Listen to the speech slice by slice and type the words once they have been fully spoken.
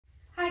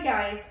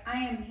Hi guys, I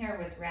am here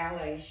with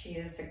Raleigh. She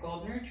is a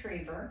golden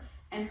retriever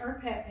and her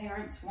pet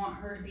parents want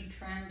her to be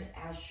trimmed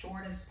as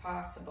short as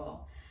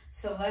possible.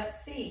 So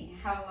let's see,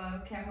 how low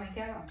can we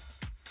go?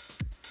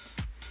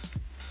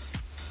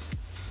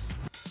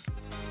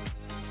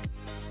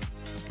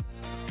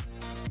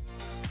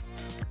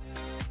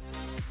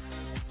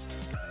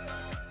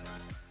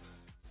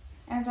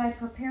 As I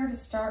prepare to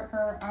start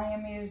her, I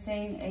am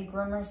using a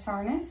groomer's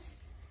harness.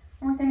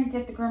 We're going to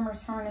get the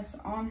groomer's harness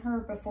on her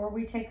before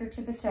we take her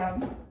to the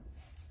tub.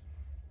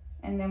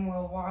 And then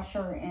we'll wash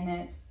her in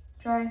it,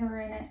 dry her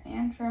in it,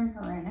 and trim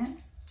her in it.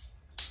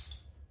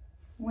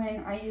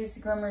 When I use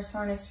the groomer's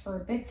harness for a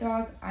big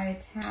dog, I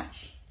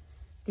attach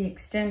the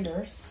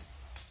extenders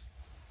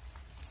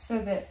so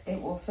that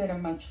it will fit a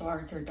much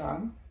larger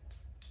dog.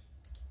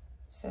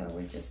 So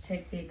we just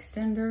take the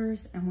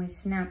extenders and we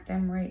snap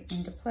them right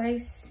into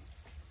place.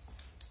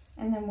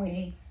 And then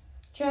we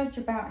judge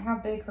about how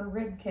big her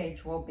rib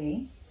cage will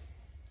be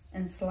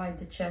and slide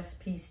the chest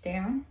piece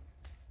down.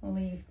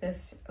 Leave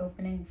this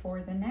opening for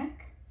the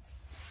neck.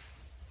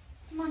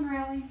 Come on,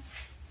 Riley.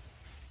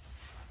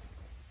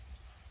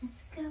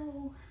 Let's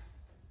go.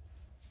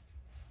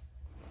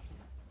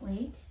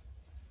 Wait.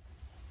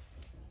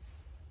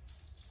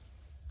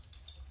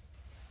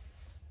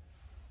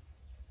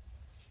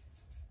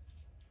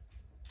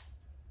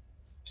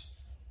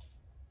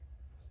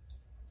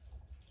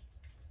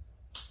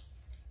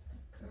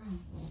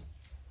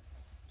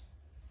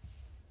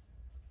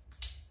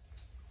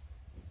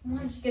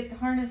 Once you get the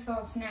harness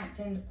all snapped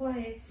into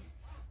place,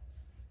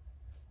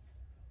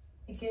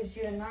 it gives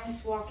you a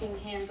nice walking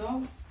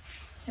handle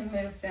to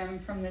move them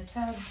from the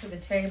tub to the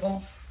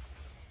table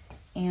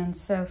and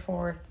so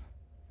forth.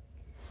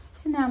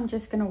 So now I'm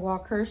just going to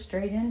walk her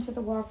straight into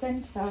the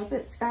walk-in tub.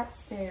 It's got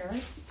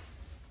stairs.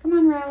 Come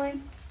on, Riley.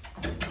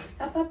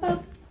 Up, up,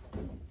 up.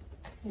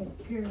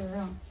 Good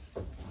girl.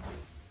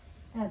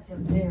 That's a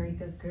very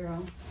good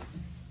girl.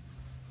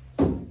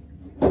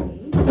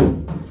 Wait.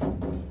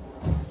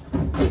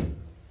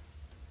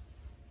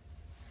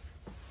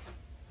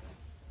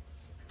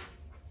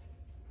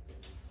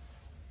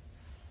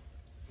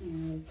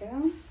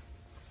 Go.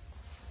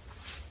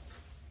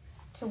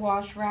 To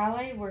wash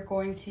Riley, we're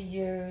going to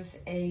use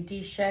a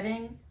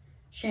de-shedding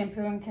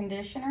shampoo and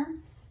conditioner,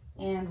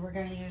 and we're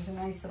going to use a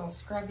nice little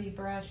scrubby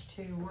brush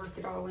to work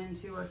it all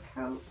into her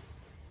coat.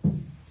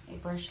 A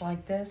brush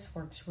like this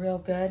works real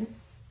good.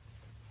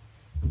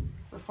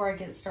 Before I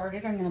get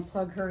started, I'm going to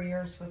plug her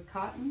ears with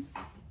cotton.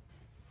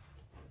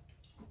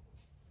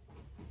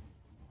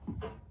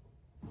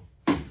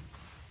 That's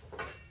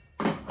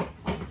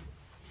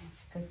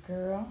a good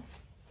girl.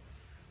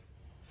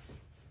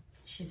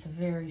 She's a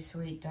very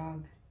sweet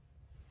dog.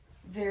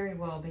 Very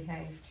well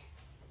behaved,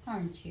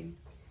 aren't you?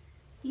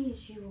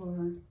 Yes, you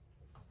are.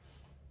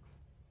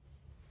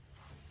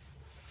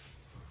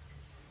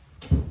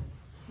 I'm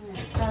going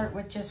to start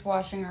with just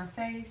washing her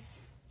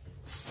face.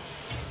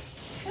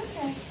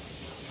 Okay.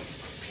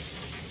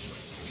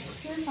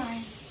 You're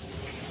fine.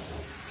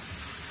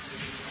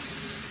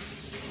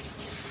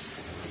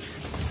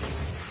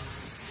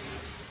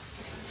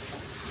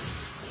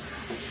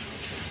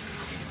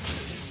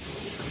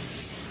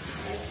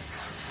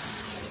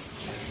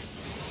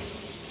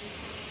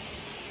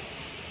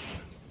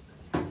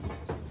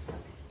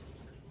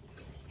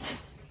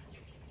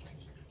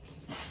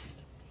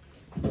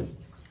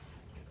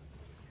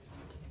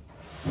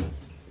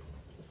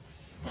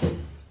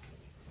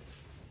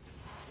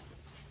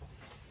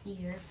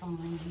 You're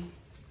fine.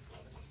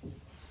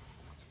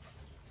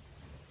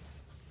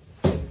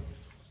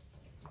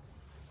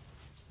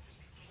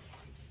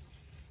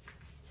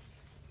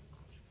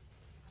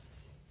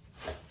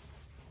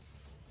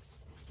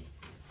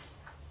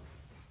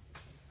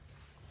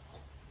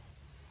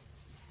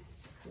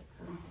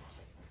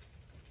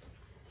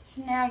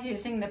 So now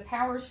using the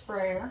power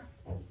sprayer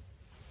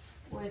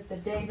with the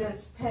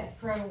Davis Pet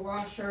Pro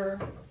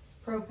Washer,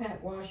 Pro Pet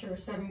Washer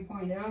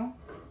 7.0,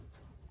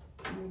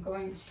 I'm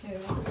going to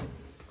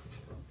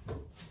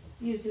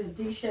use a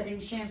de-shedding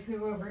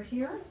shampoo over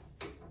here.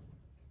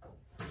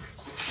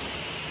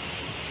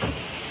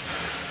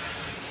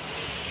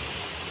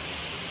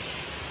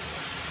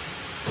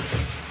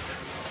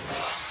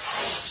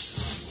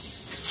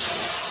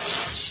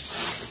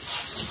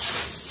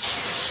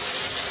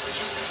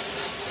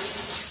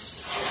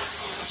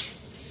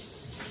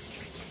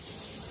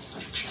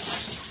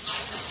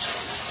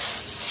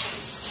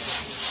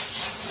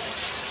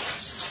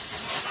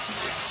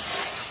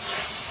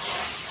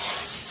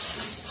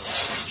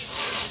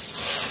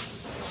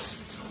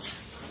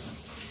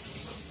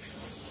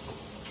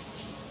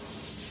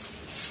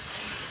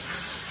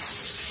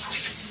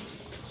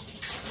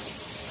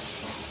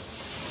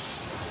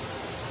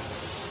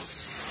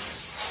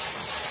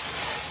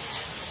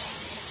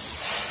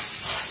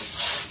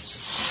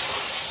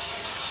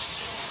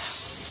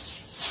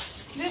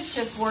 This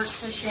just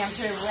works the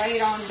shampoo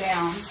right on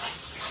down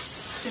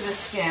to the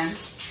skin,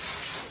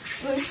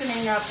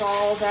 loosening up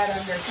all that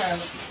undercoat.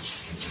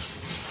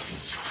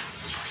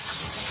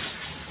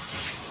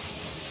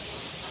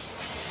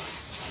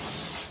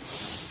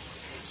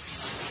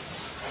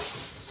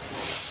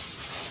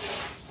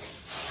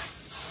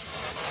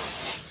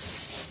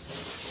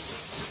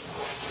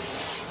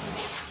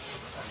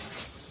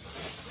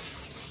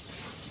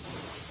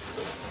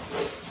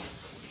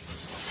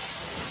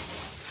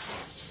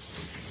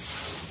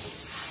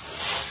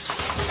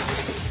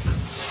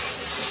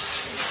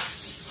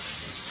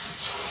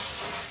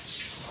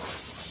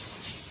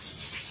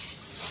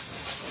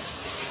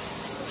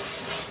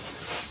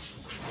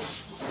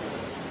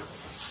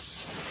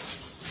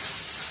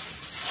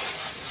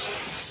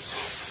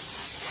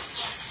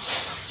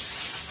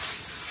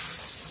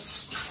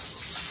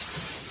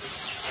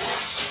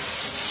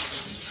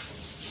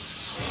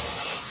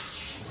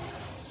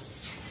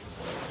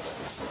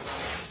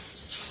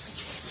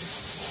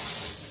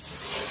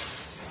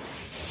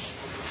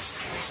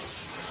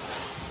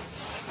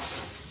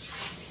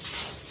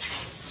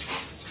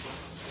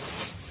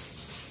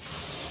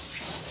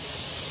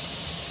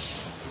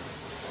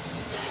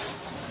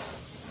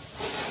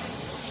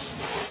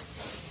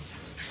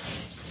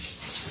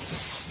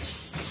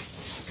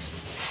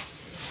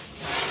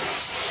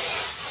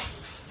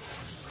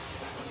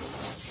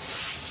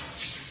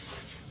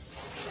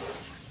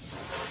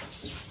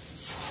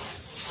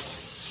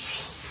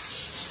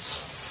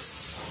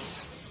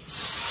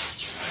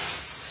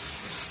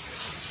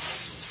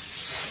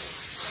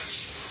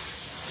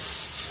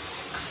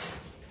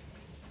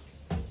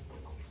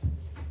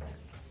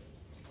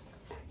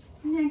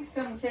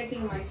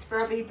 taking my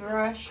scrubby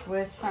brush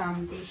with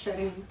some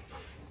de-shedding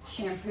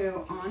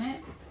shampoo on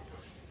it,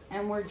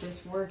 and we're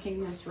just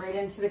working this right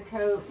into the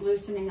coat,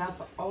 loosening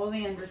up all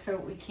the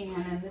undercoat we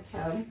can in the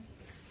tub.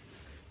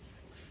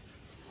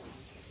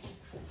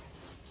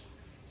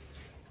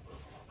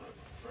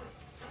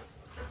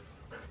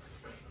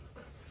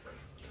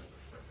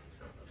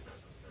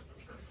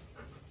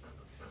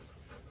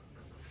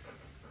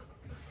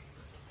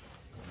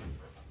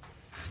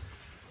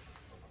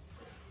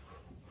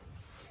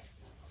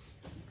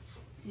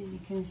 And you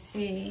can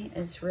see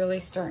it's really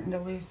starting to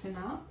loosen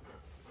up.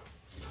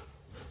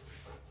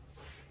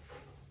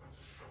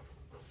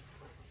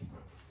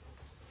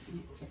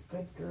 It's a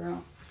good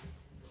girl.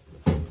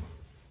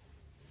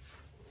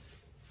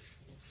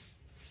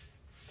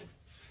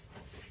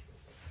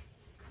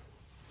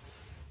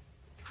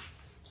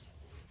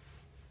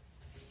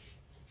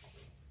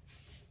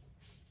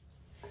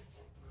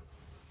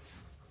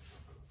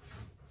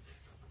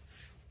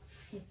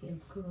 Does it feel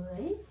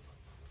good?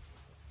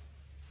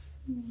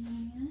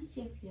 Yes,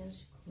 it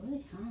feels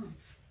good, huh?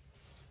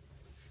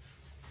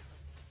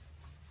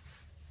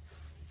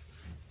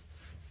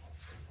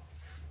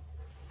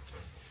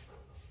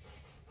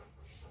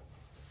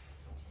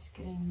 Just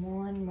getting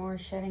more and more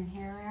shedding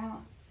hair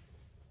out.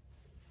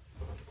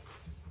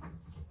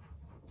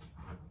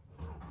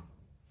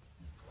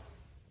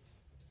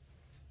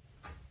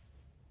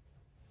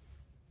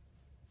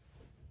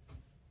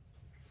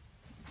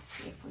 Let's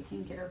see if we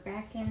can get her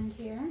back in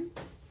here.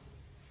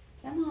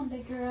 Come on,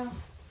 big girl.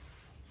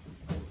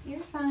 You're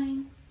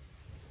fine.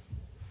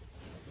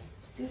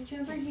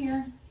 Scooch over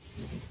here.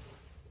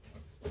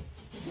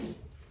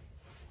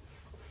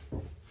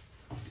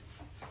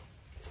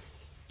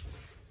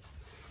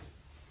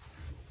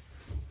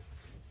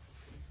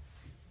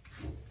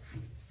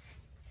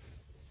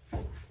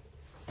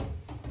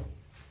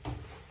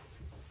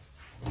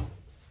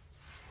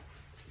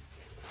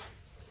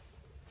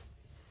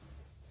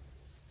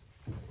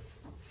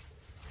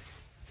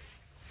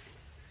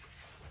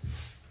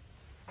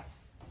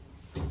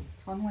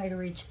 One way to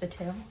reach the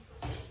tail.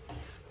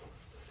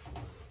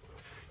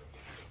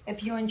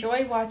 If you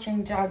enjoy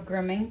watching dog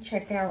grooming,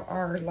 check out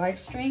our live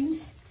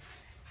streams.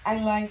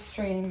 I live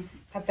stream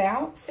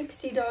about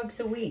 60 dogs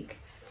a week.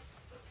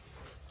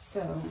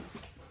 So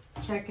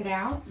check it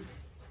out.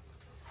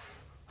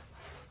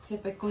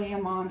 Typically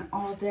I'm on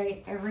all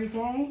day, every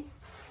day,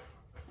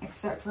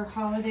 except for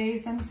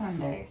holidays and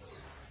Sundays.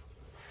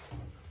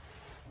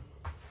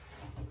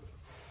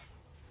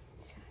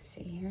 So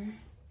see here.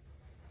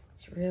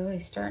 It's really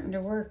starting to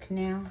work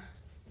now.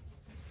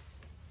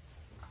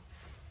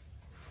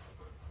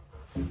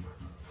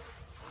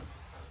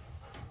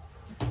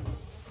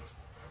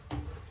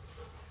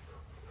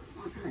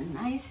 Want her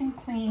nice and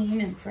clean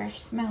and fresh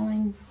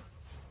smelling.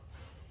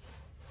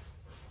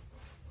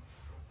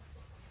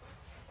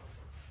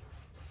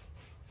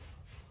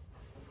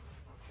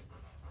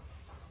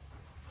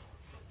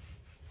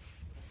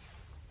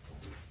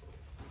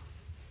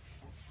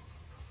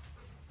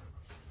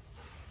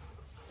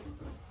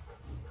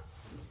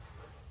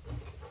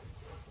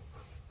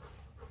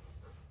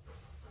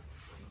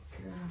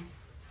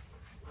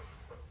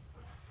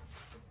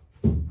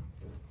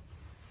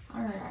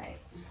 Alright,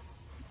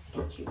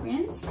 let's get you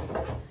rinsed.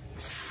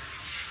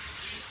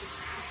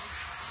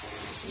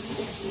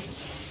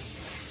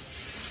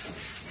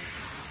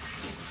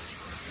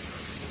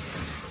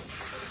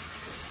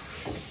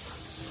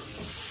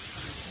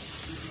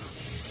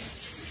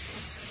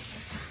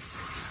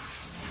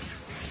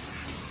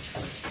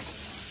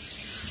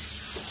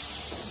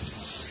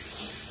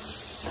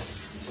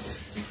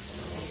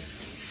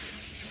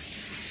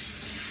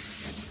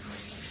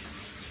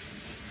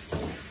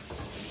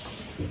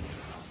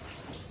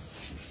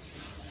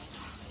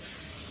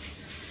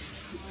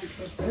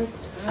 Good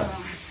girl.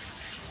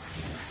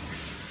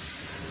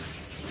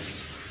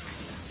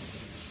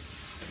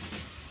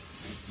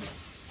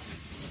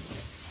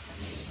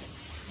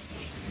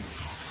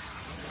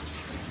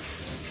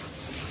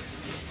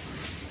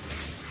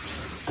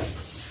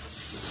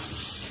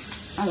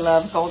 I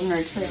love golden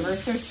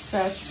retrievers. They're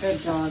such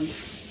good dogs.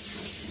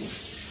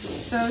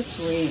 So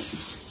sweet.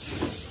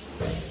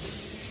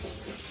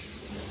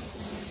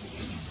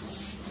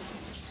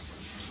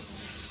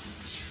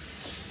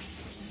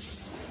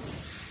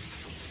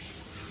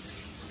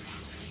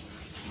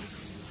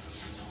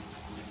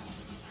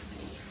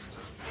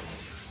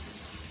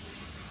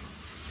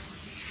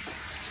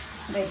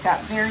 They've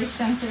got very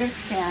sensitive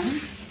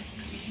skin,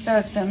 so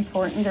it's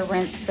important to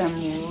rinse them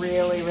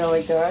really,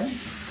 really good.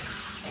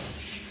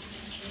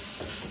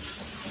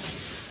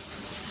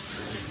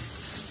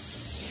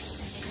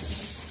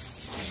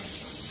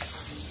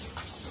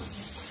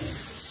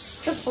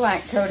 It's a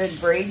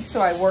flat-coated breed, so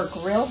I work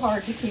real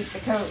hard to keep the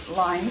coat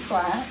lying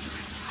flat.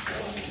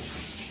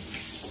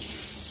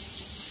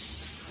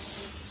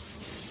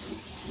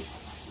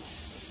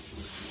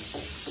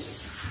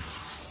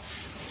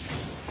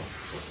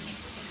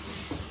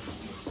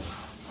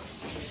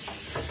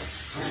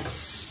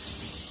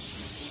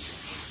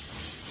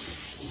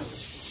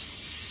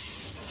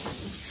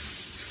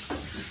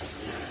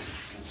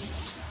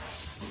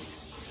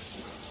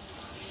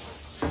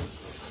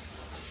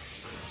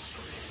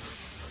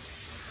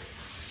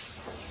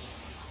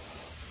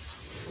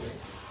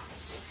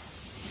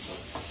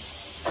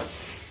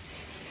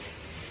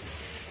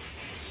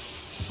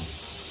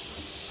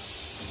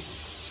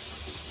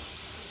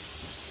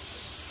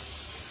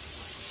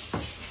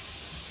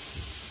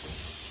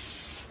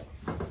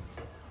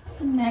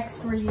 So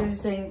next we're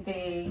using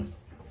the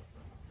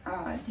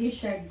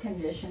de-shag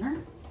conditioner.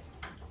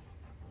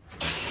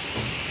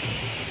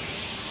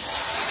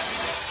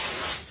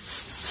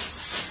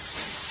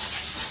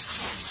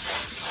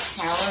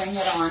 Powering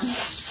it on.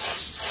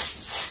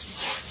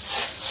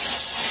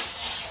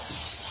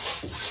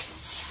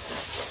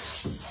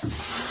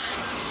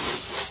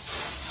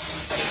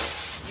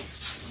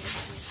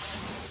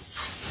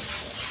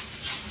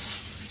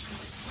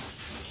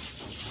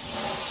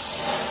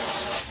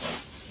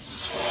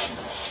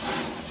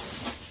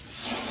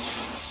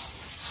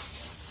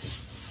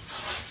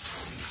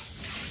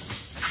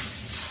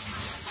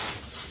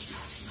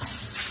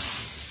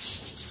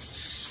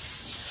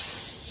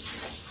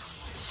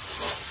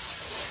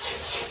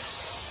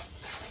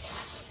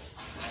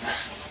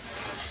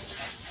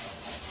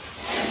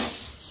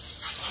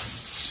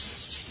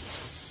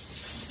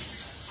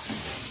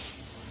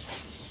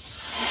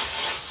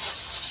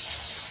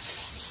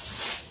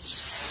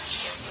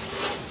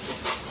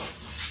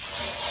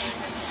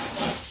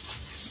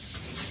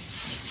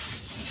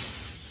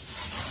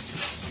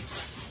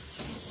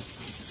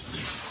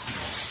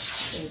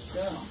 Good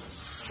girl.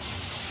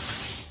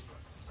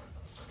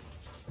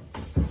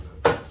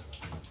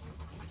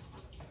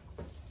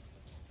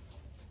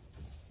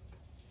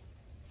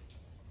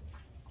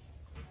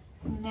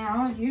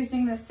 Now,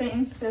 using the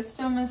same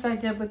system as I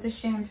did with the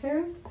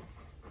shampoo,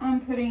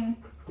 I'm putting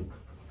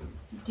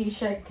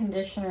de-shag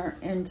conditioner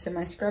into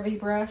my scrubby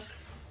brush.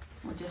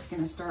 We're just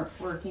going to start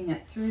working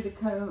it through the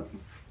coat.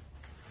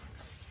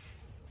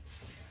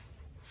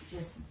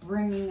 Just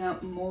bringing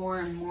up more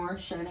and more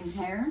shedding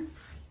hair.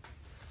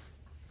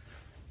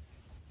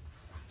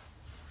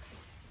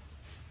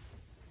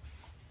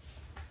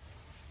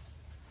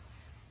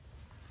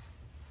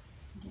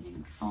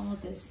 Getting all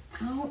of this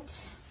out.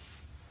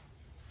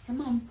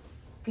 Come on,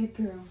 good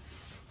girl.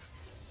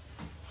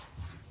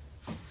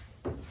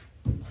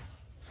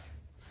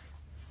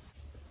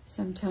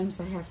 Sometimes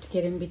I have to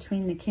get in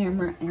between the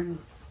camera and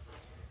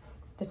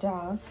the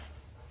dog.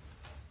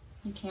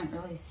 You can't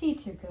really see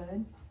too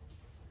good.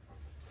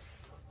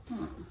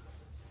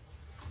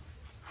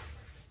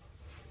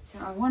 So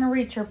I want to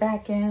reach her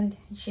back end.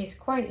 She's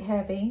quite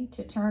heavy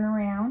to turn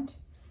around.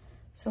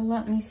 So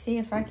let me see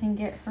if I can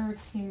get her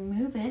to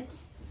move it.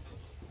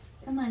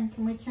 Come on,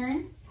 can we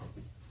turn?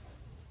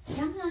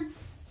 Come on.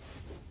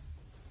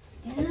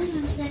 Come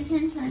on, turn,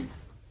 turn, turn.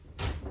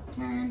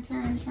 Turn,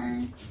 turn,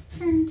 turn.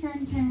 Turn,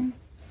 turn, turn.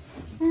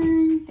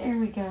 Turn. There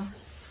we go.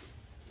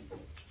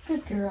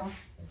 Good girl.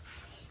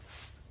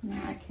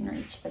 Now I can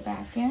reach the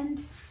back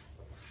end.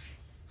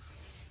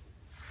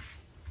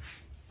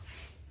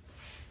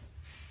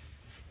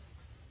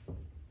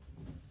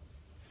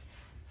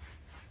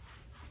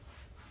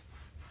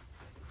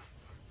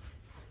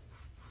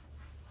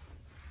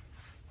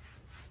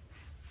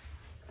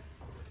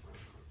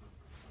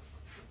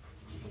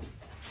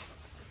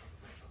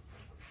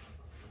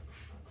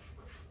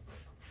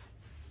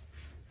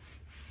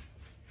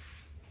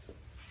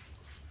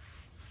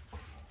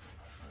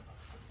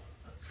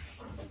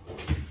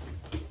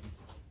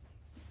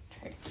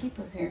 Keep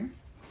her here.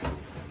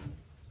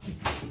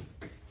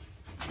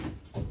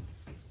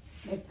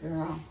 Good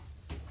girl.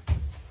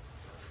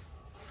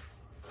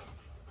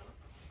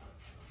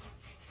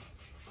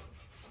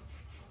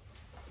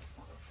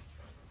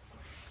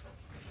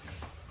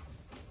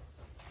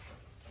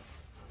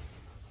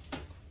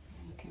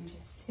 You can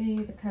just see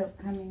the coat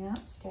coming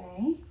up.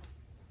 Stay,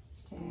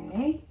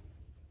 stay,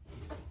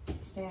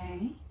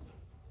 stay.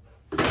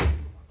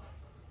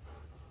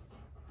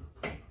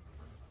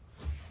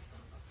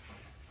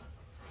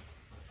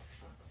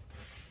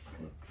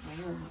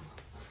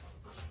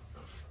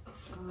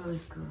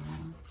 Good girl.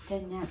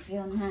 Doesn't that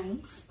feel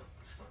nice?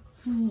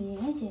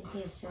 Yes, it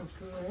feels so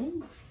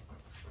good.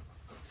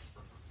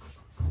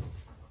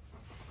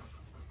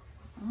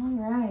 All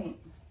right.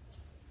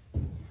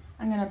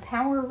 I'm going to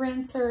power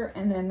rinse her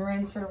and then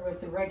rinse her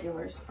with the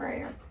regular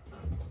sprayer,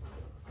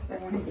 because I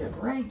want to get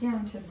right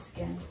down to the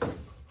skin.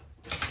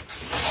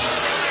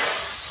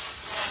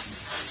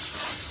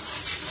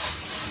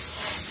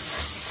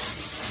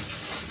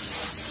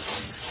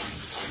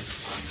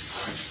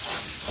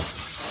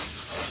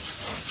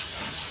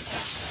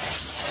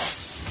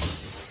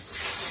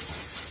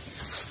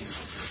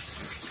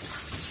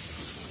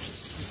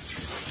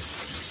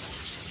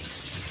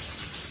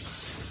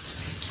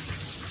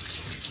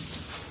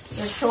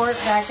 The short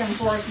back and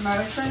forth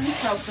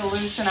motions help to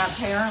loosen up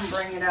hair and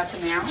bring it up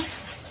and out.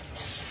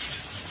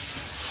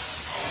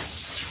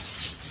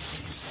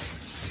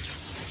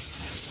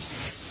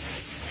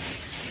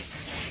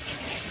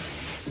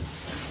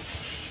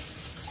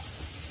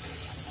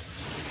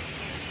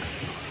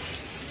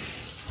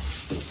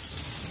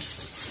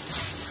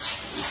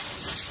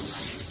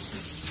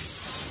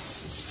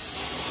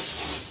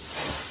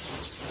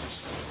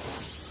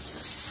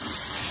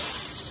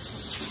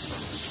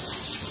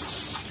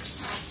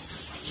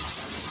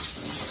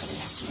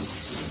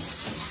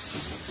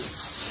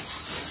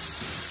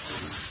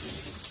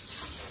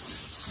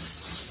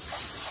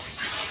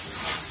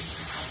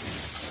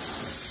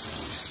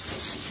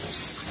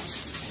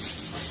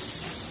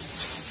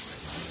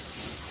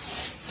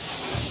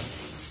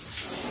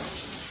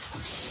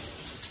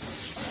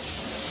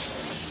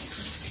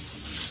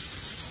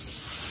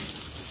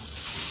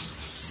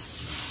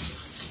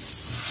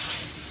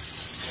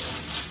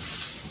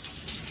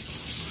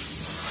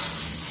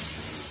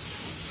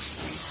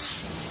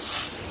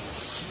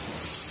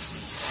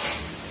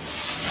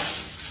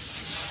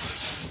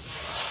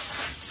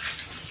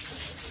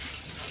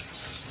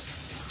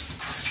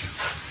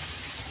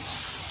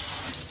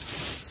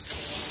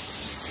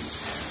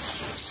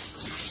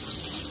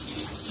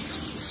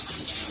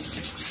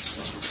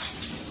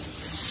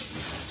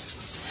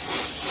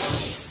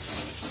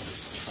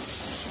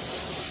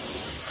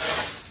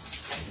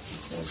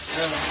 Okay,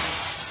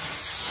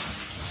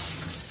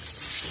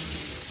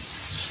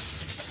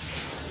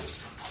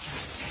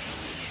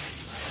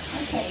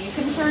 you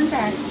can turn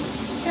back.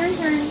 Turn,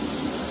 turn.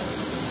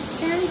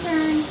 Turn,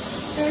 turn.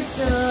 Good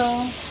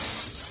girl.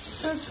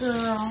 Good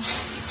girl.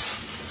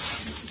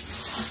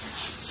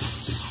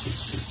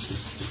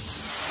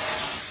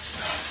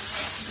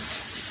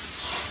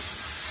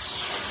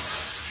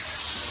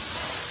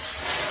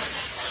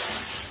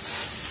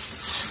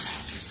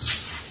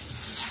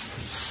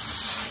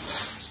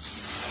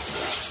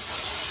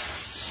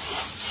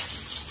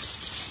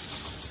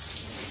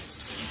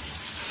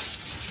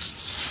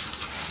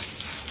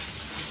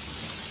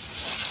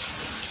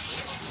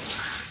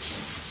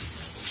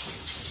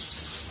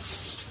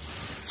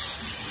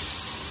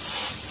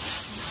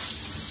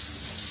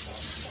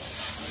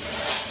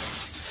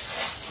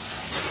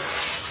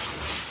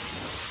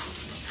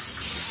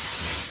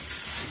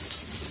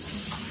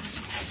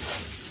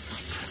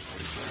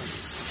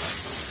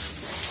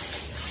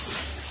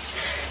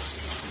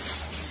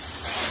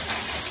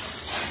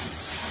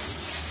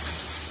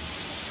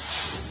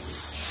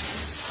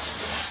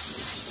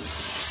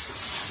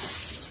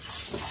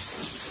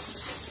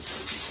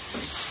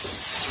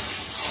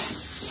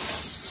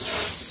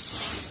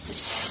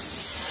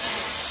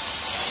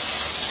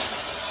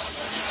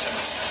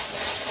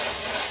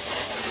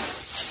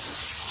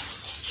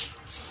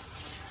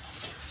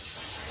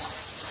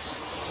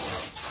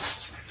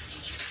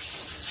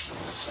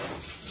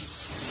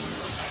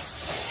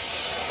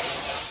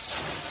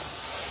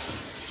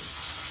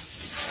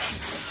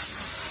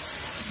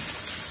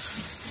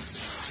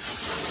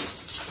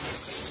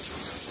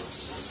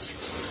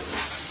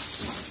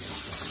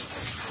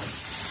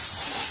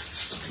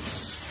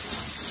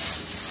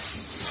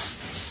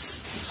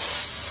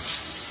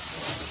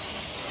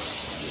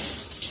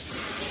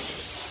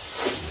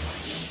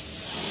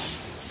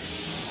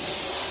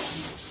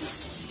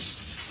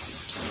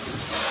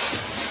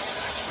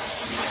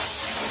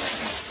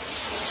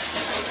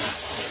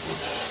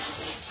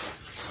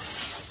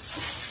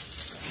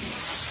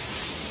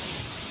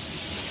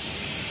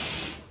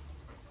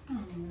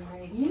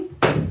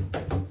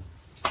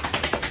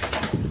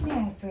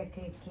 That's a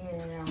good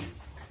girl.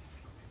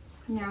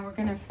 Now we're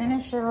going to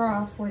finish her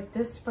off with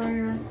this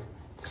sprayer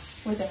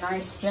with a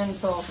nice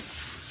gentle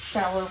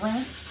shower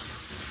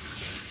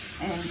rinse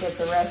and get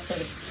the rest of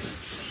the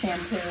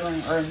shampoo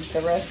or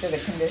the rest of the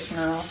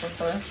conditioner off of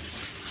her.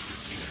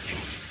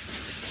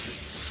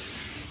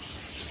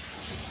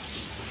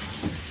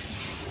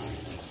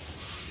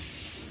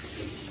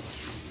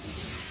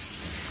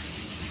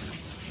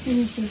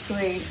 Isn't she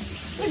sweet?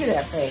 Look at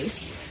that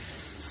face.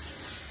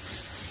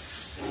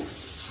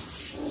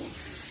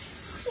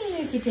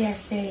 Look at that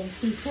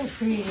face. He's so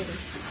pretty.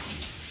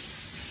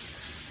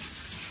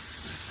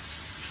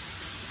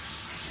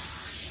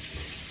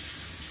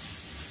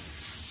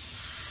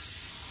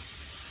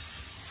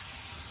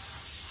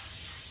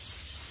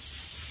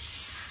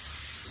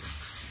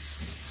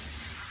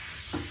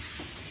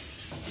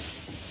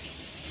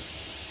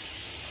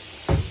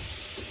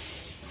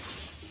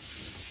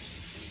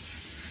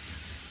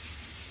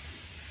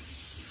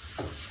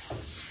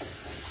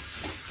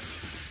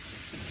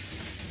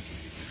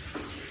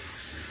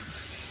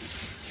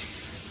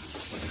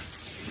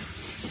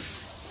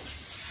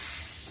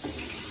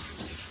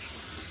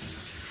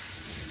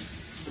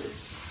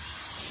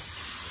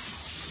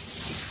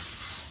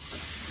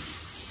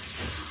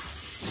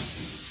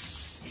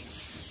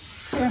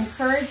 To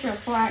encourage a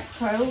flat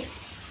coat,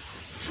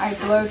 I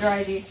blow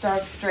dry these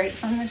dogs straight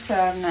from the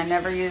tub, and I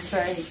never use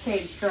a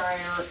cage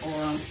dryer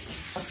or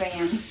a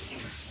fan.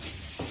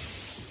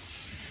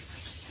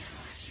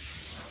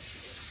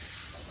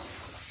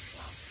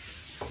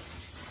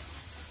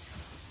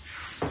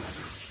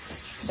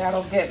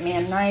 That'll get me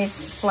a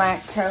nice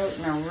flat coat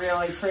and a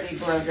really pretty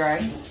blow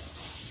dry.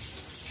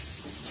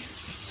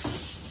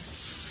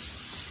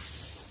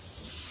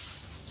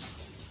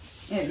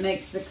 It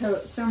makes the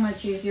coat so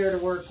much easier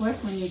to work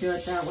with when you do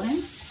it that way.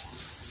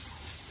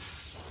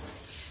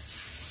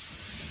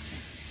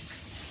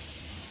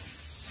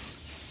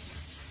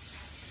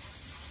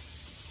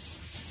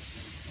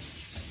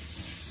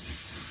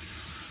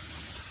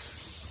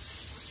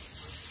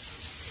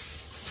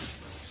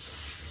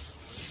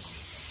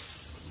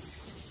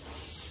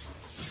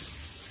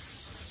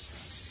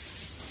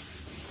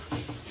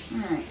 All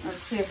right, let's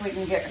see if we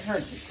can get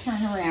her to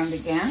turn around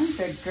again.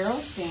 Good girl,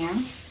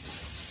 Stan.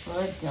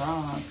 Good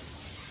dog.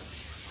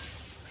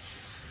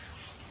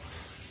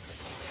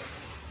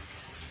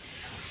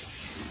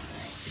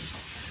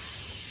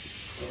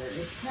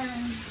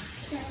 Turn,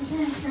 turn,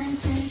 turn, turn,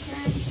 turn,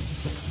 turn.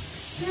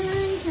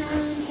 Turn,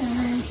 turn,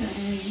 turn,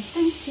 turn.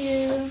 Thank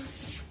you.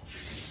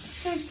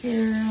 Good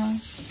girl.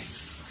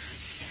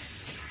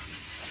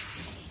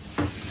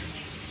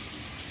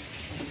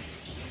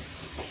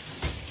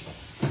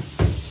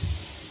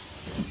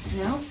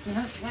 Nope,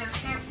 nope, nope,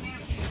 nope,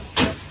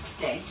 nope.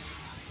 Stay.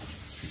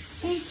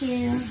 Thank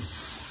you.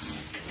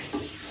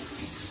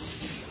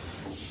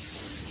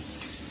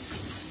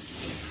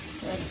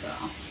 Good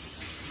girl.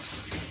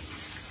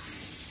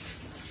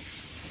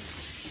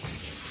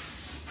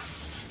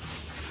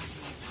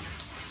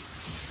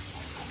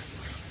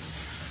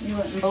 You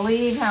wouldn't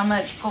believe how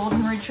much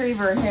golden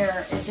retriever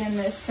hair is in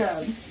this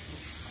tub.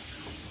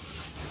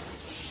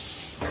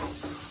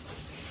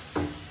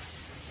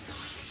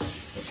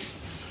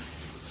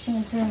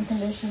 Shampoo and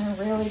conditioner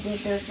really did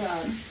their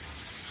job.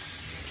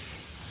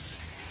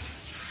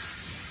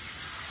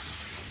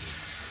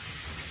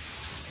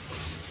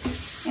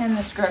 And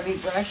the scrubby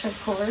brush,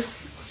 of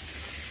course.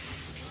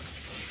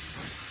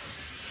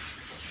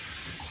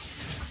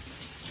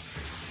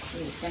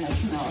 She's gonna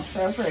smell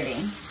so pretty.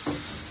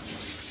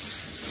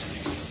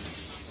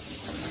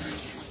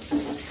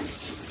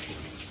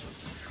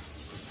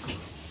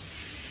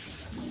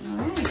 All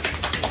right.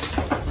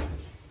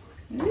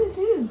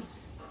 Woohoo!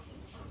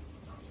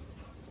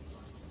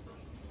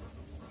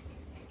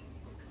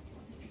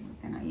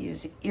 We're gonna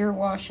use ear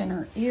wash in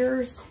her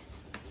ears.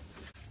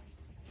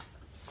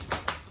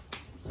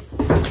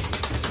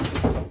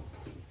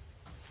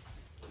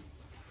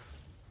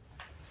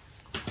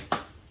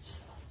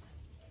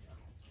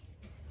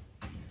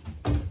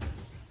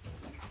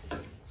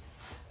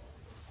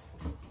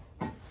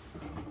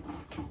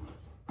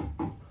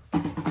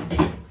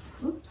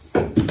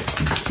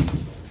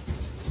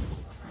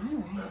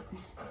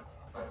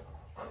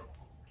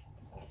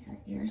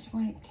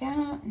 Wiped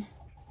out.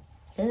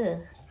 Ugh.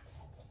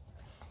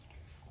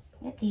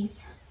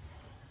 Yuckies.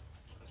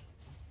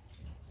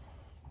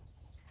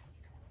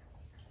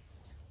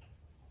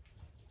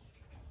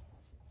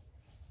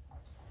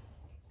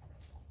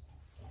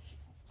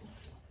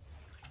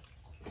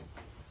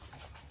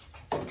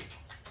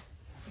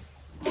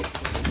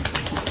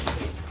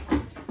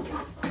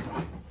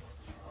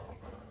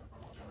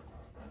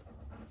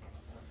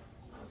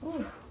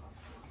 Ooh.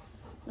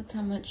 Look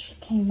how much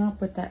came up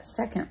with that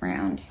second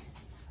round.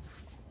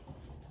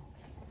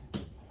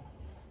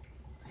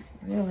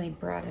 Really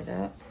brought it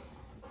up.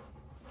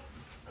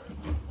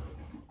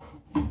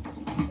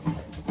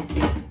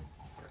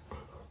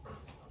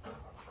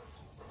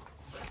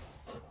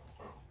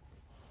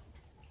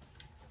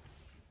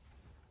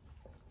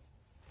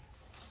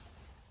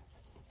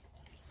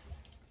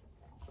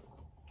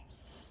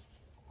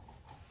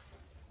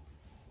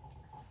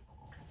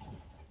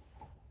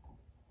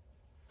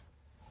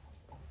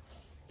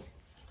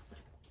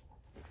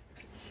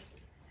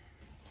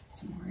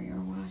 Some more ear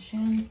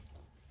washing.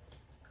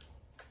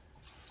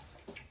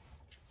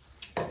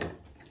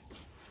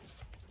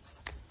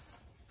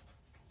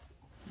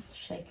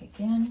 Shake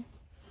again.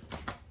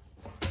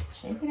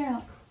 Shake it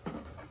out.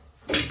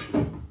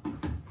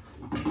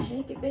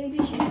 Shake it, baby,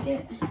 shake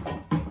it.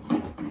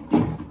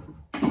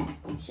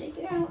 Shake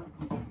it out.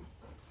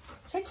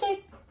 Shake,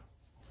 shake.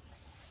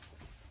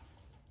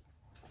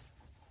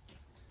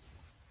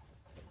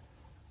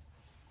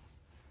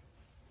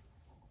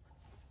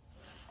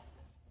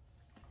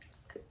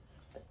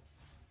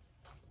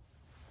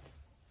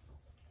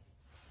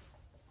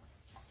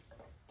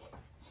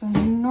 So I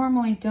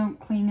normally don't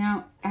clean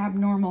out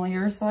abnormal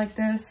ears like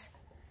this,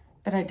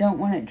 but I don't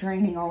want it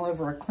draining all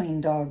over a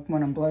clean dog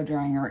when I'm blow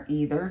drying her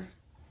either.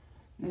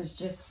 There's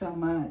just so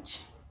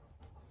much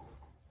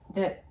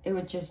that it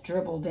would just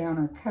dribble down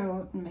her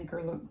coat and make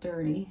her look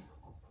dirty.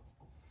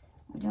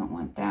 We don't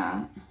want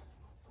that.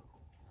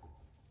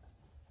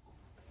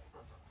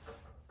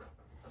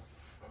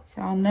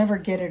 So I'll never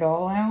get it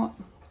all out,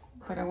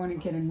 but I want to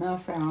get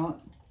enough out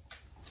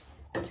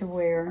to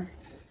where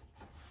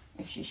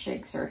if she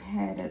shakes her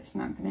head, it's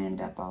not going to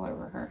end up all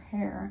over her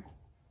hair.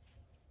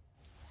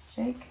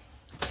 Shake.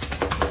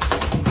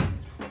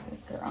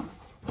 Good girl.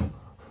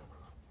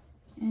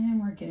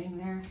 And we're getting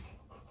there.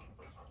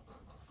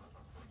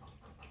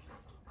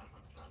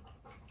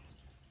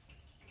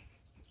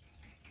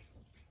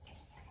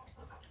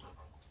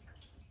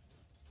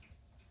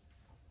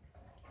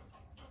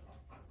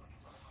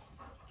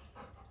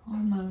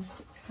 Almost.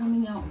 It's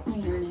coming out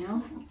cleaner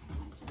now.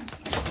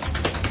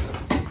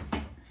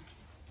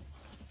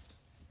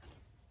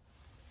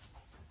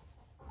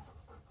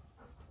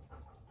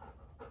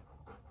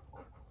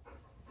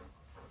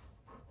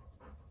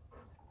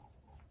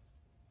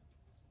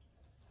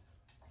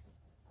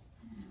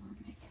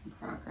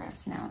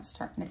 Progress now. It's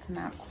starting to come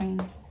out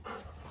clean.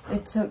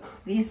 It took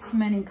this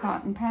many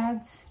cotton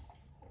pads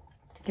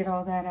to get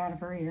all that out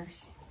of her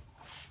ears.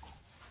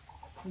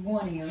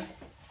 One ear.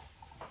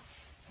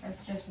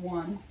 That's just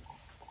one.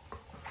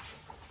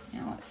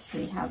 Now let's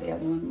see how the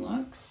other one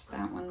looks.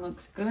 That one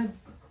looks good.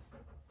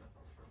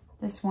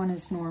 This one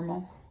is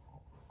normal.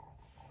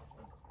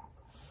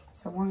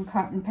 So one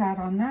cotton pad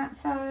on that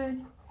side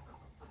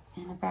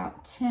and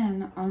about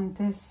 10 on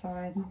this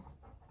side.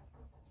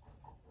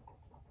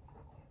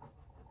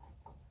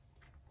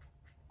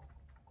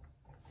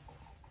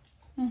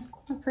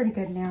 We're pretty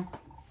good now.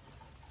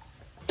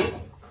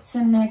 So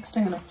next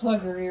I'm going to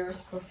plug her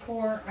ears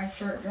before I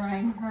start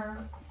drying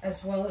her,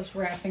 as well as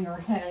wrapping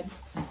her head.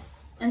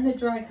 And the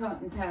dry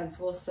cotton pads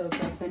will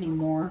soak up any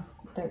more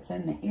that's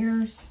in the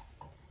ears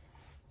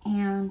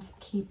and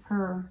keep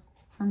her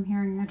from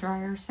hearing the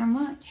dryer so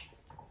much,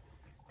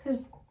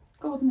 because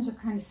Goldens are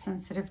kind of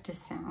sensitive to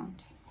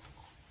sound.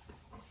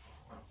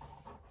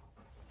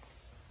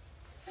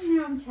 So now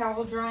now I'm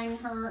towel drying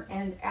her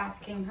and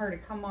asking her to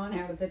come on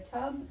out of the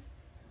tub.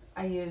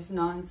 I use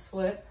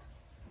non-slip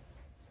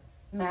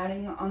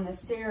matting on the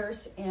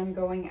stairs and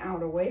going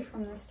out away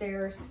from the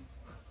stairs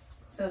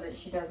so that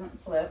she doesn't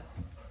slip.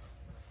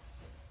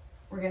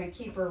 We're going to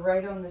keep her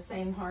right on the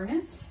same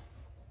harness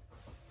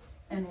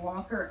and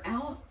walk her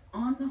out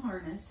on the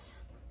harness.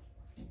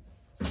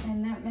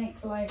 And that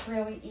makes life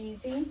really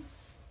easy.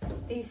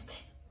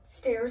 These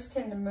stairs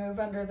tend to move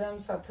under them,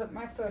 so I put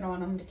my foot on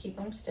them to keep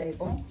them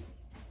stable.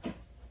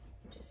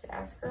 Just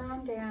ask her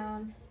on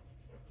down.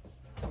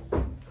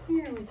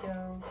 Here we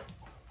go.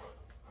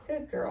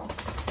 Good girl.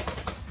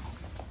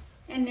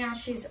 And now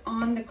she's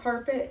on the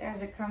carpet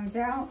as it comes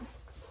out,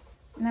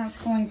 and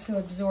that's going to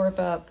absorb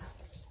up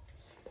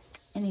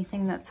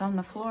anything that's on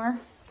the floor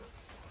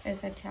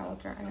as a towel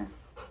dryer.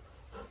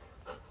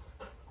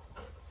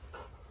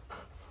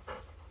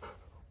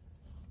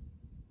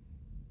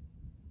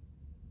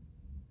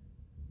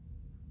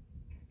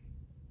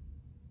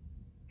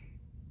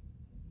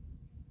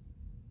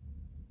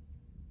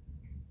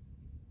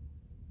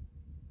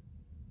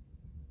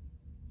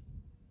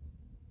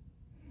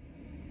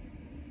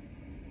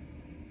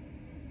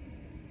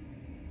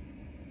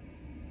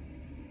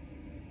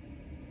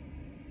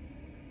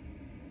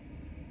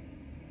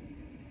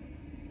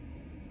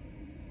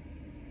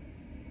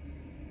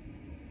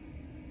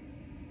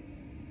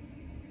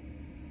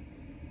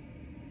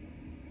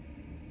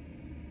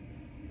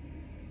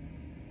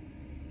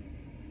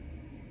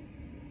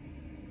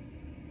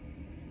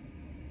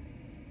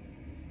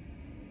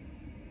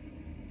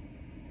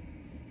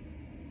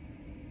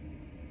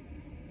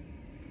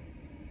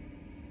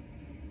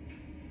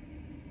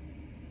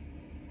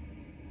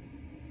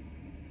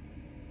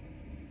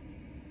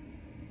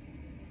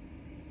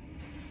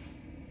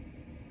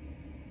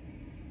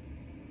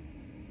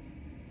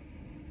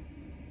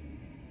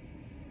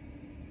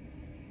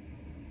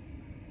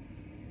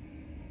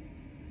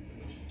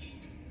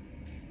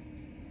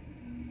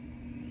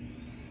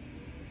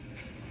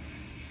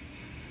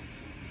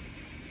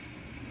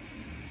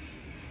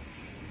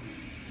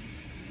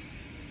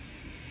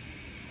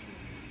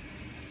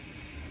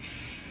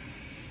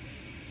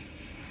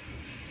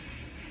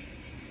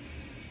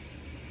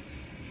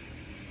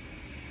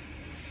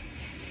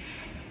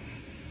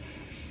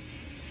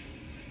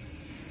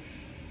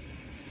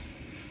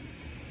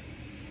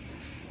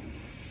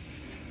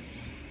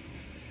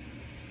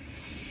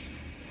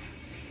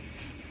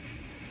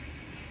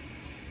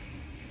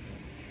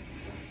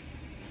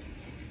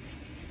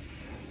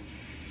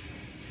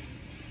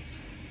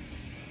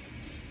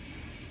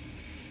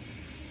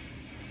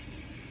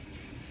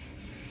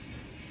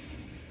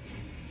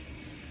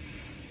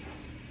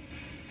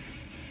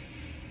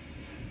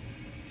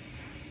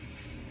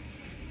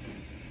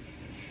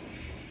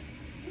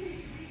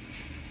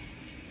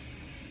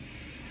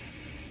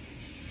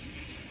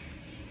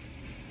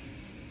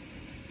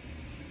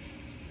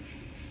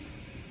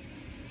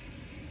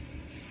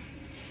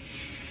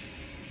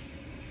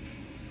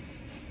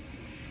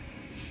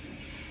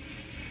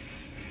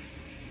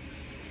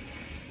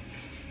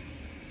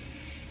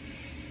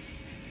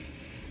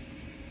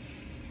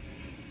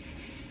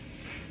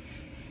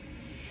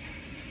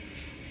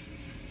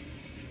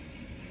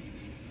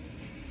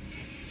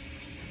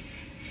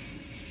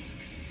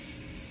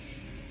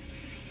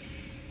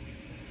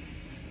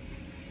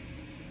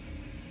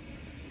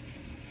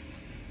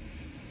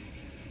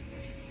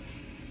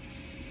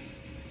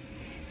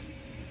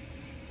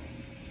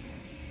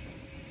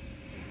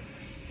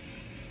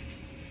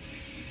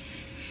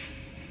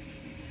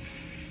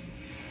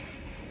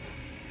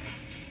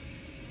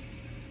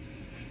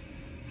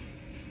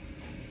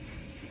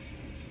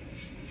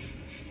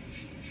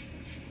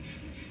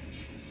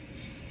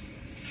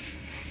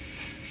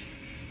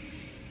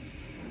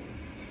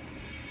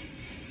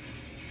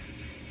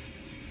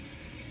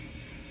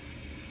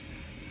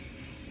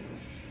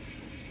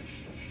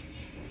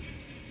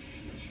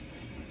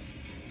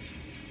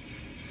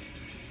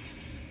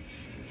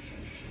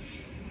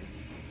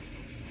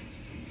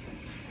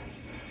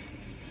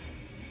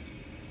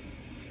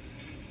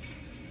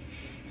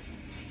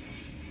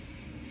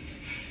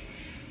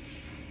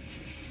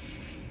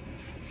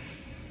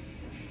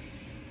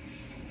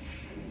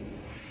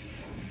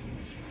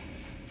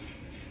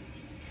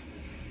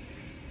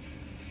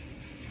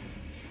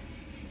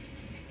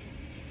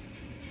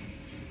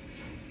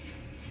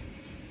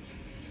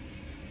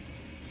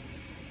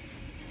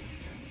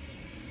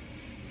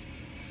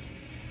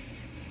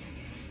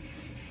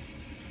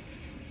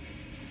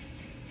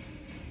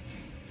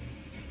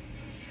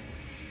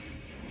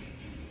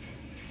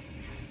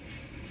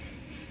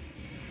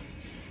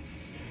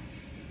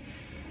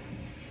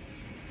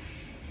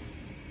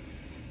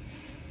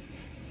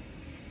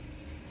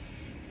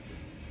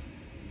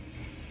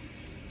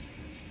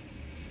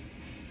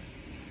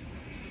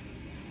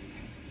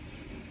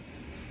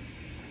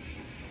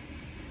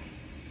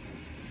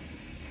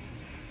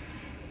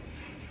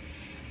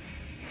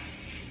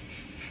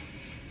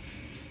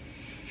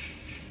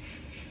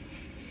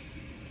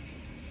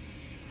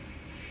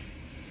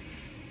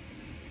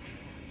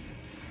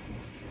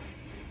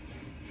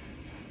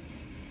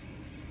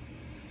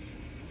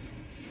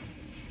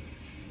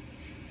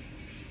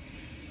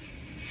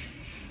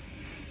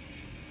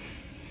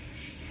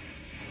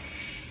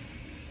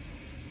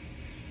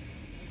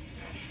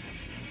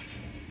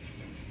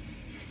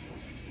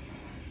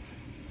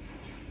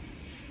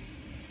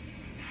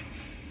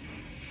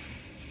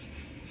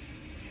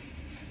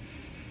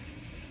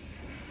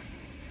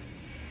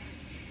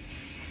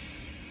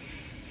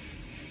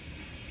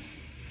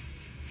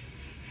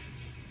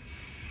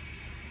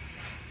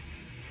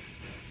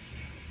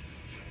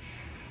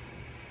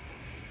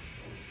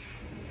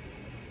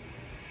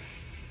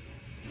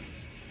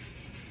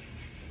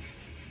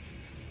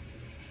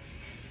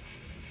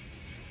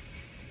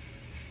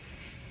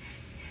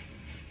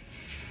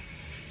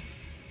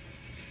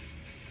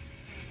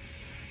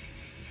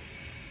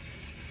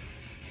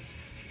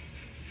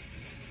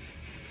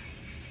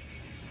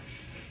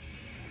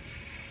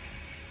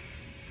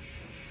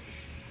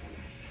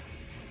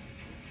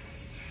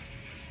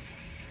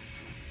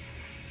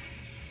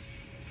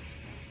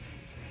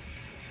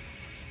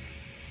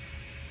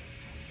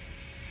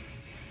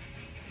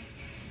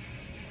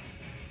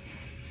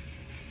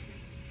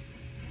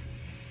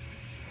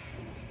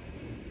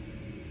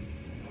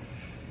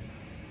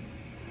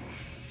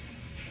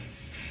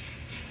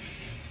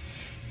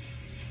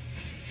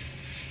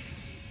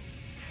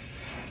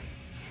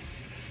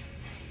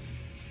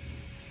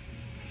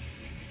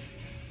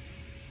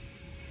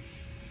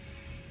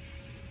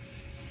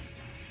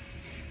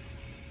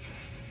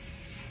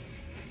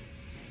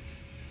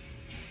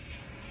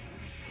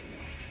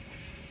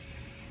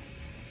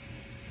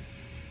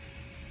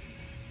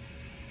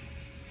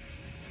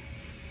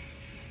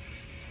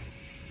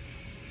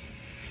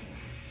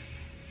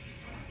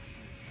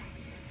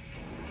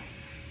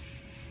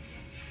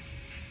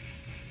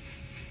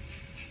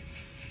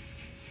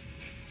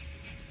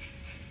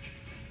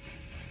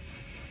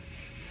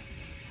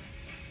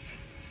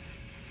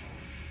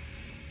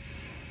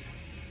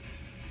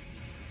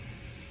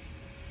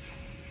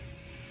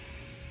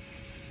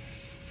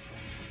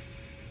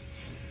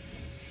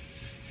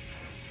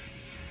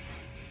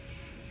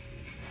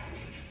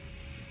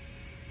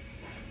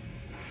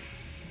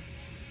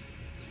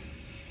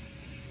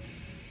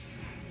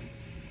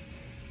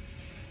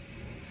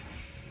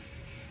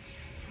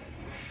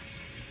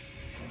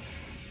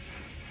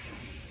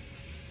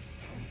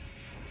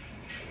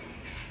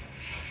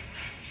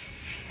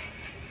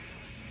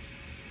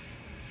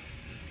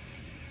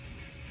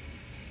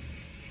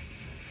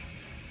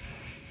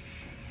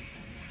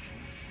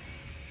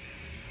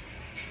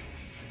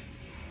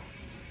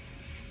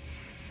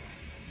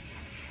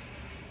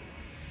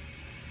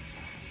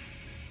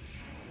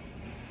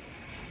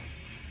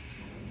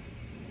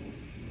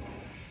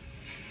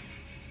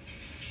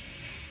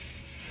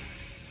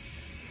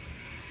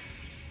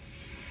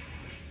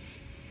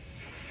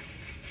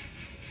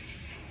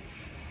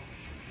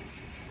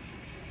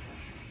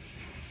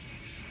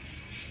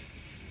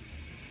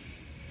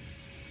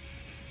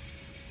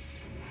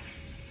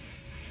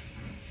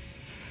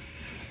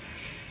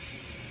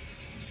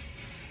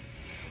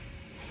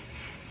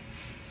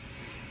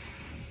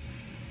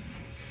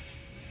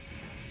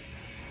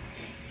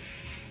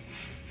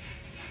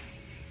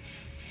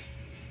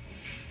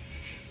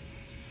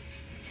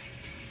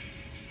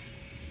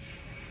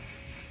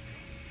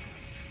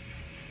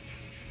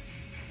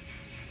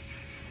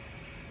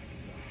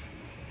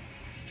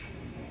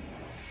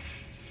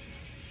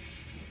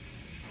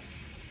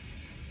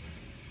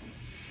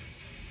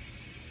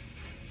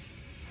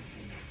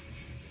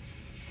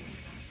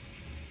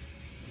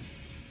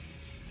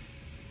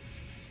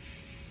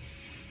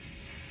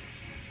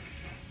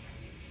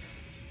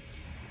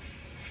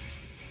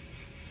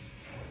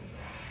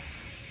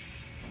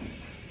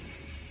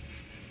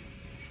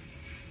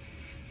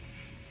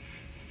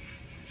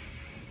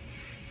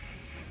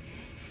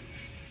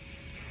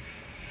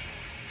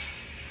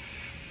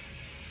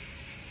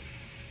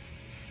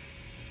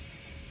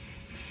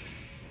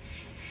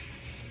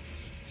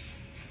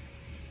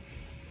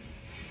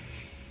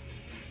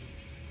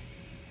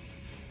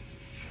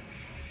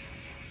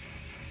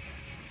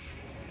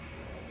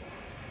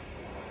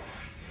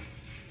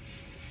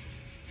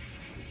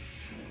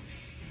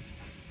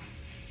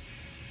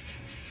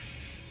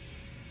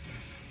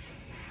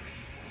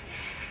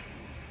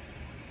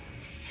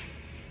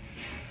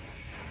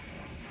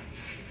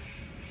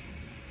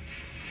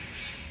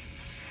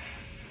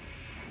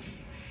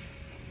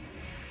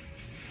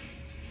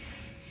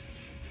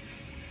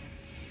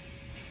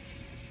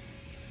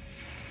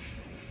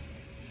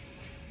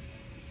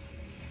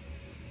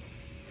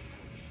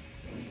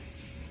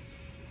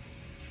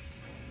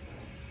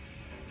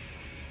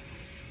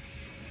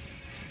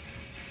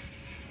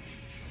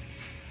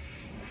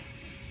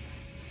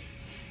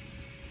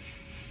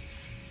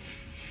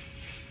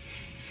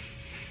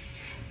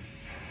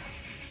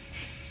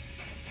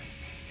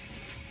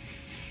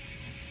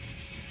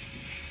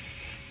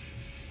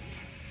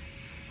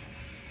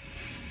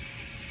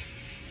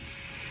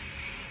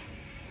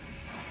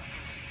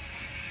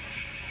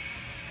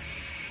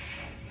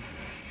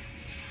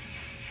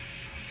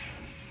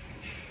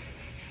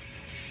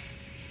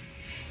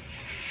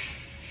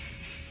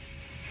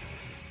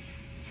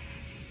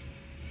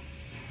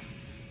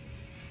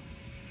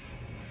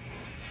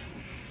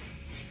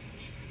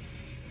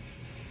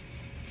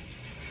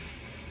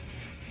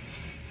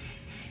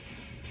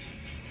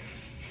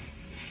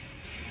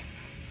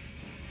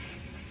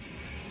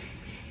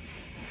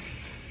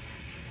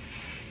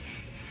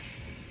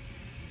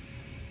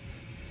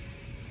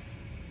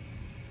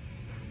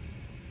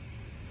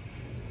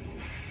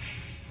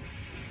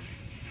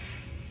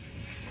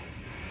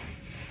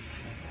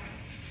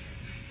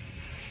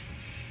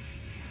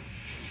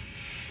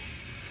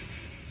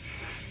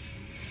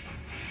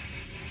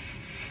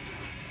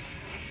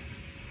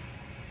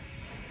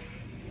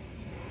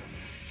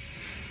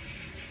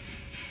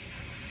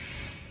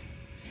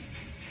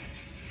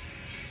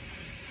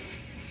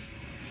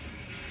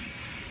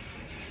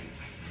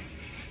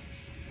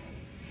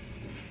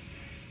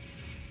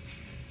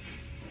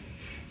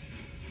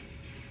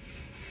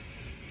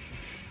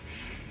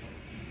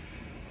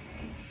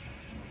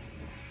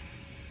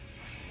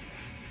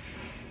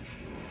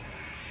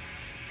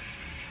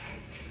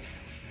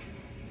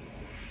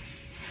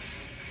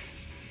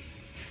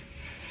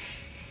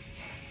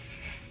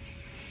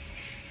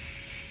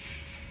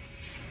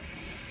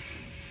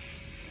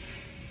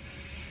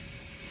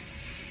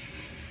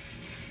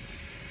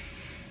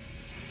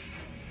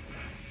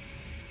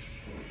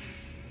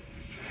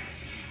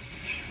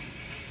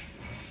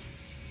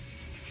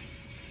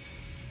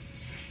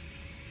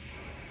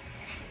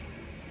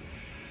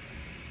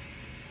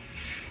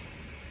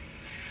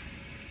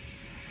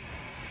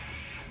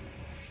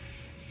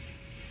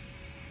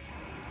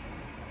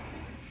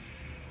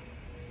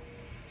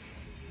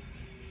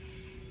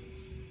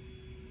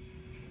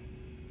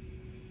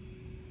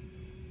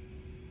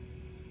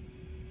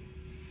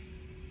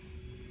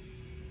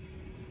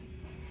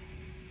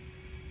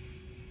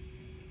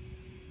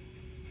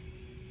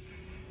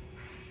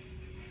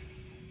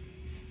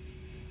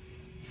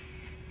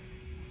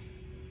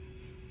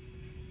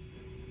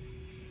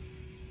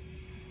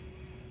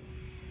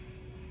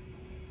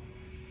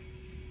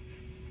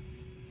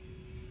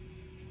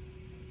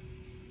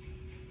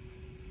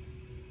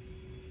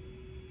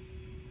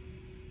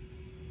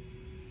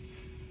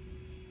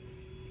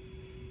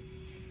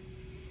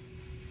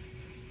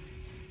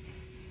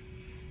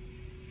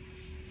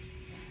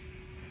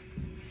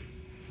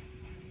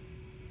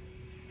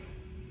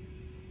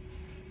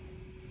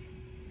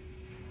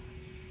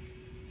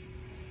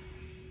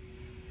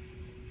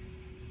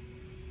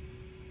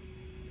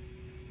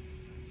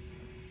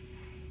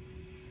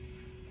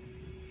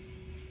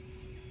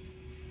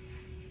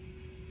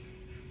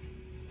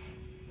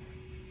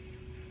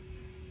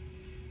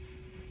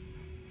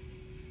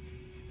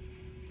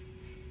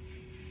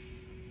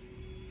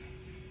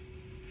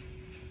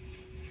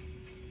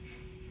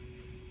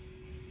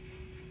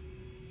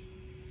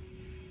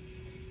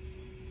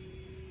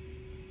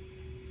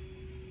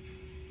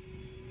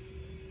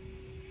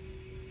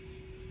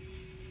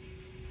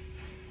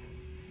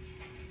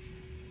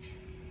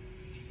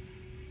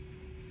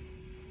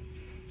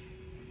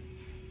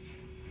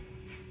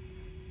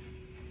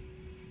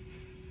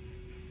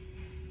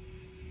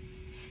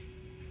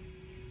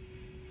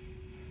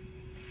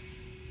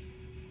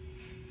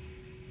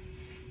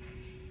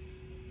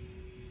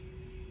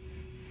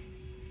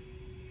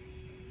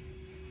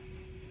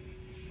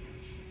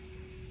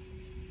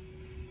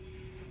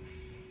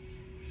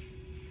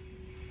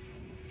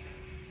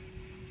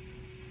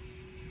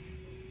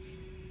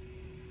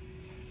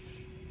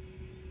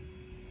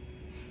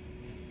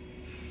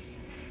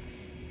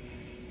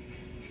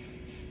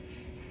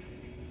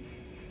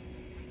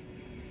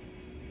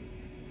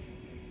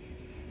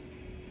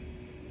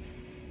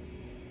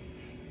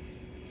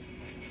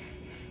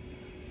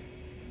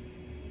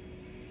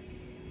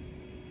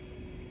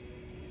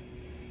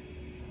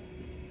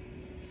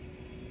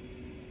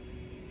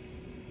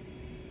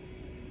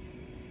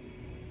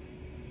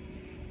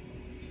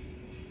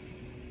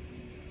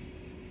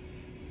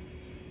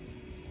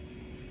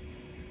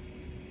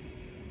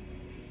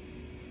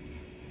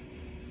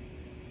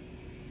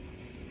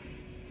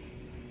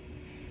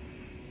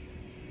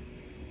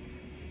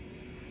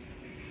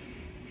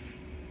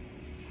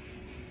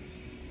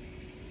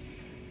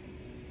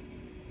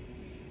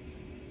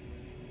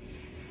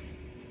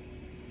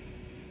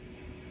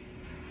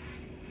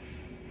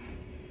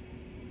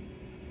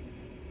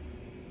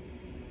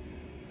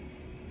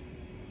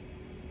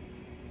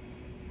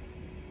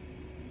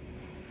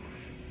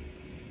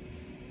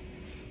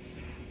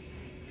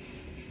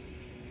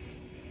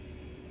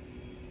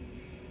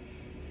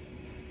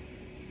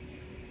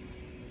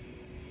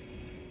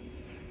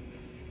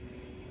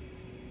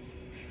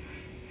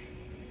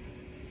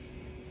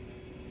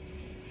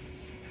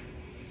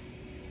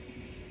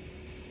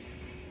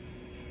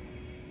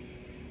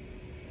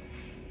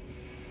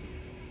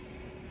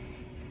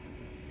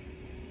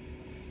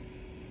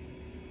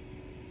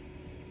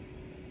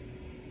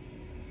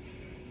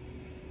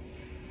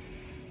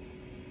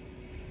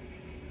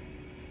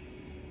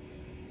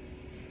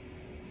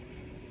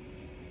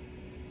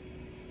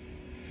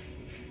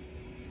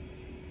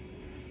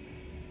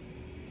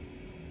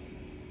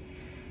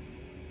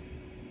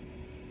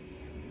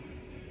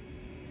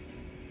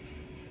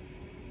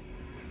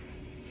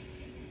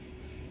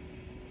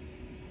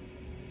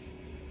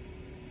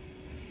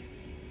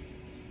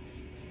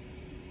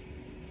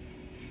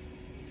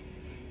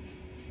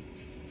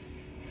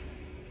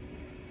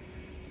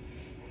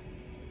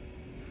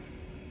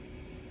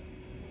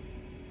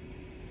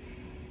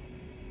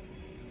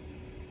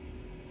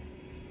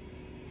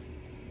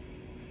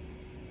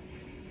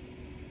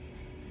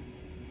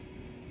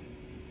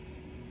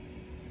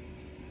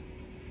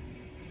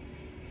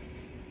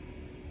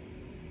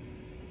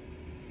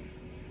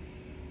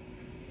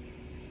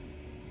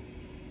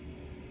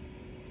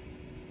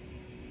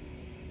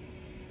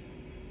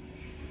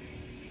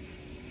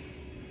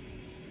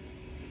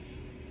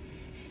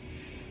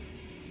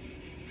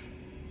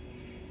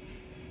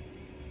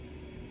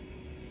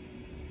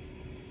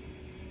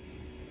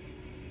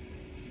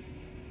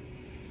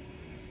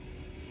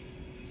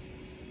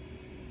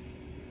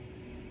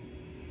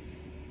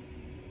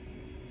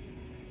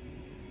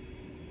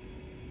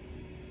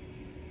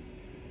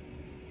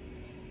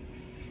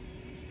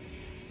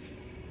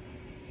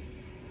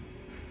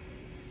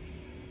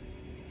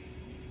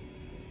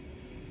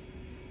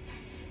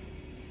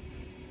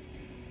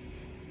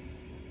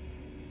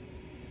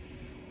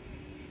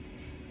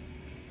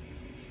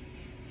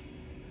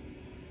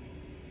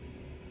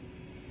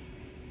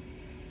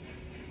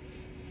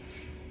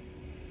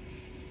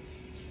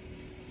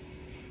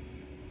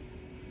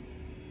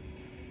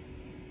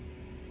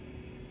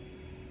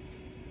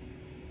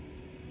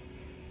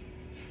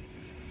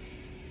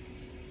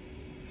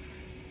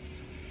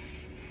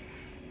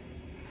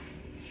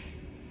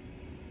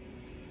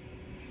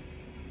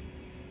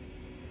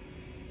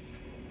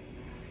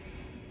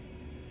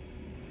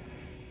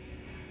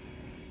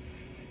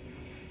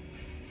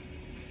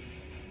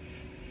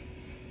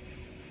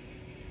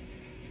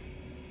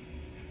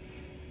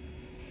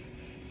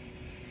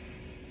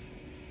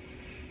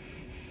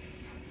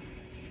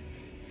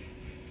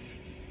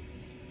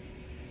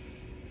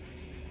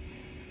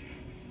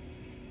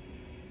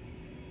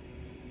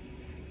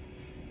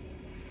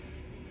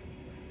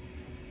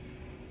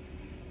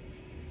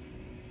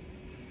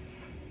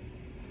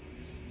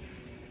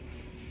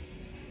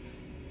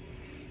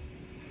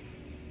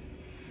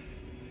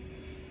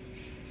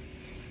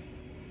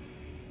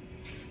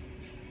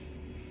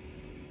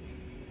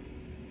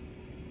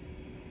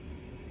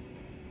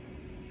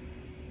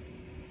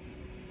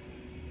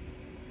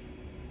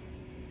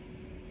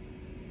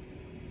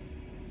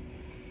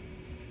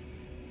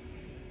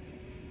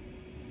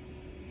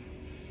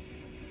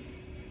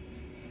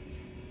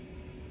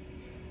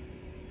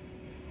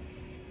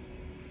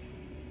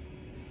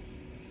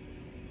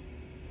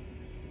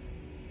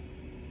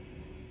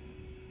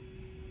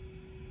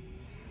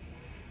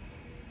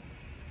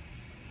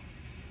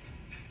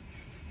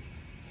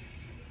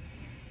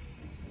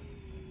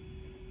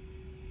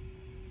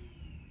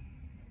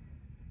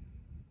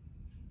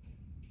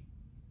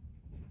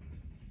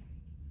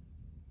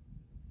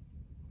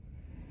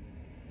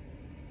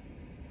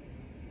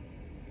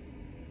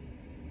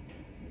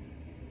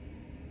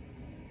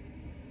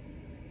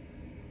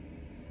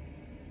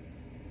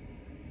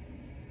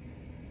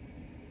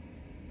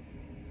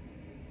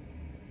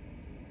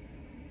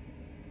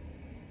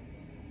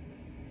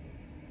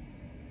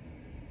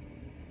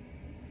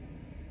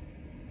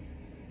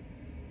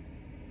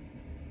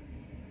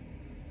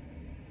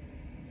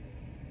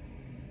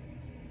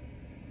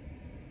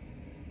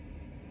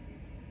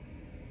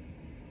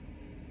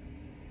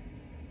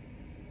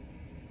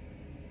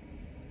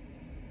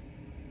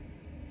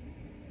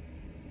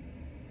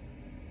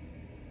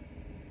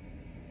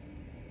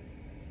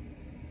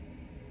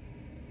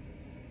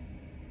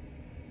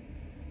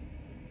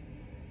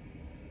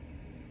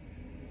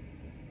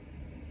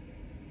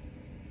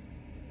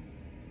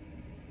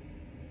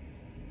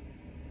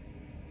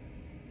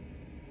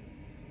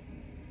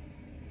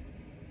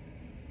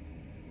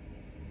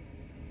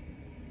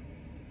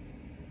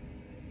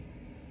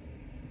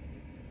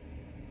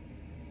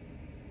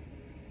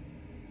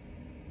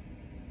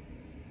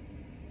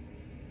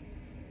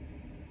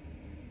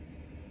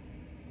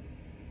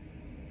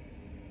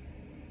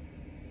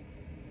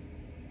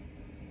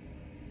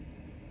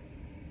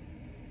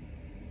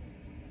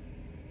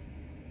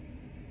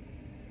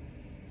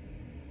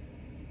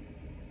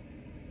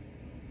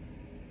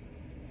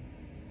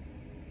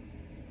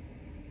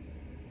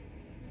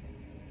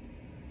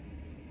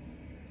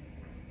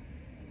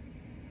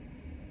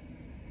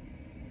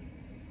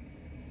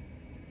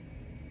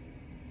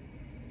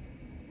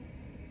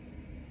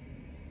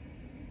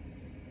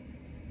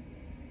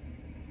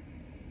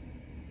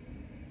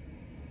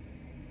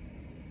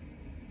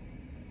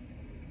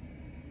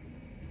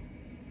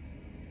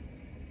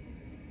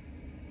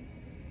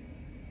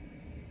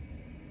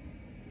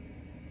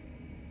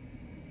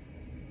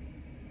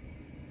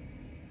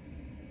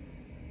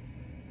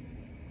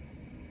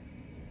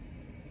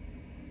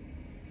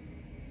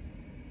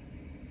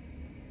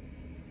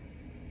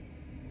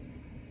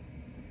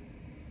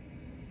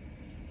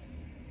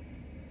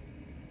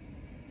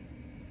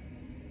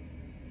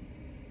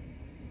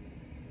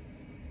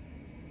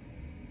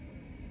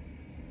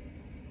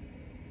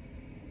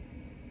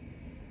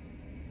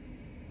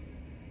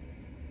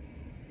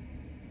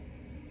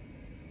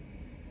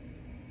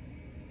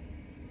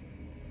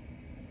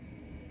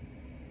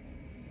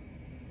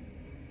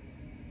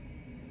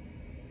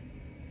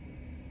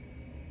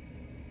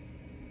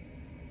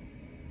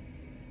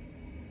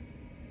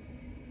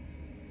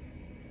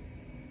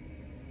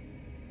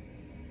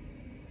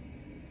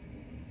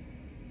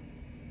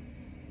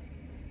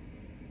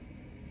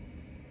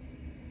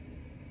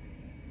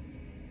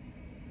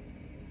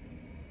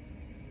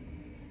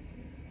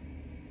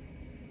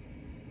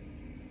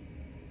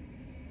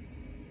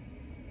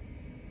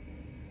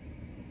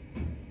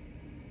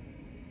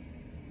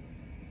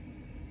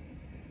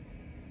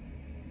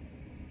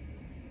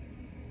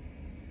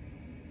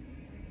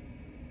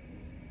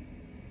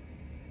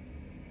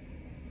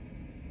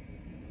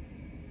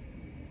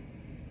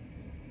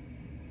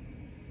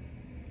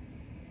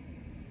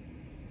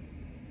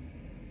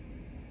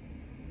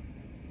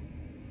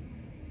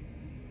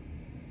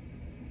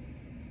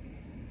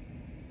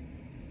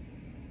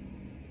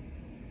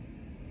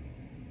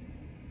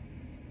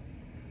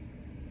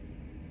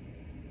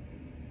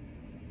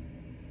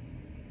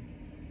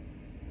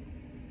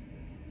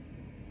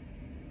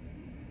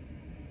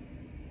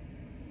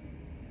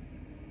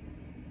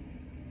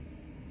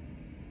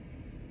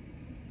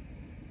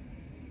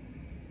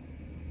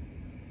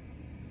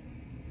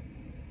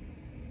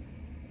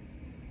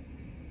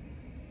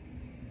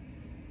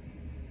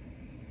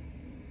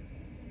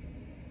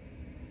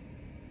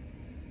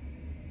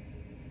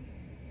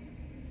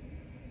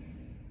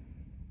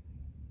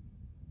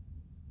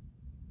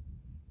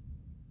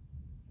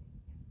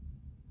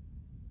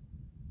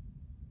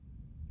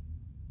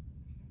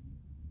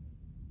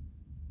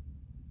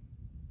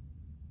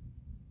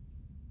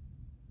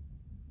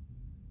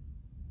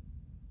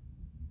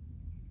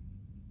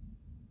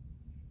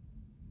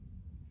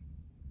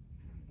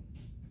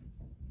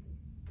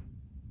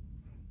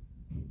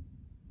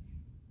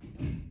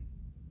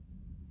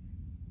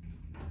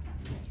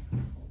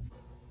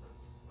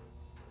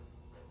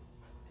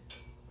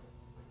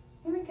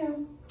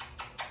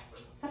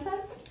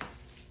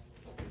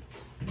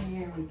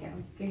 we go.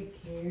 Good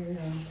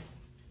girl.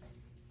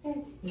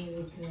 That's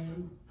very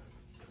good.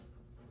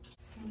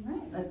 All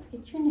right, let's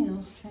get your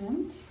nails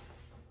trimmed.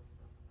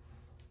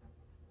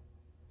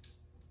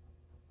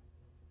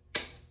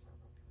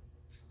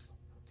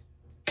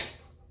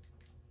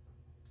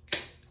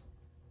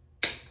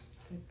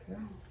 Good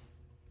girl.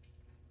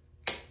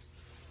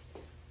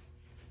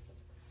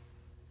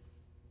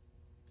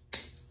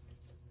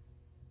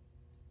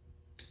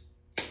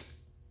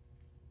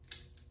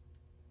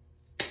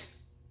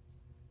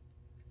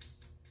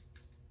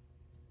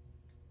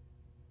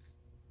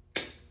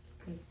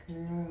 Good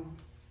girl.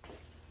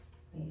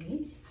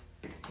 Wait.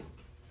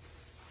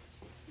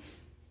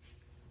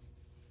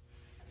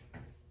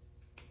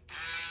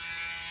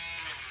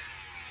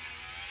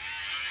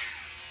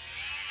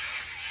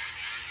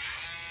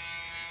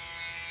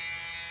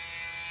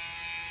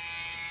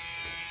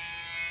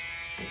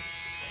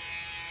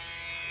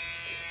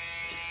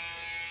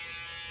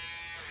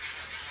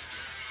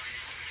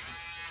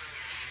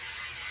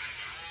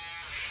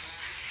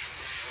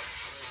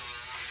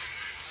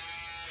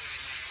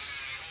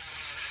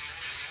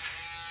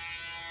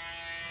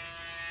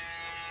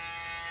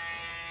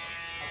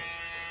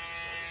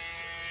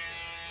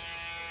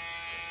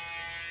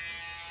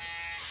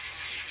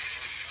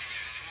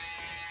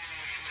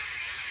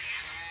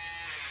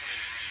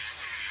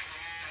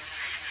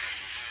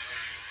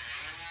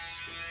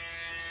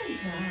 Good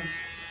job.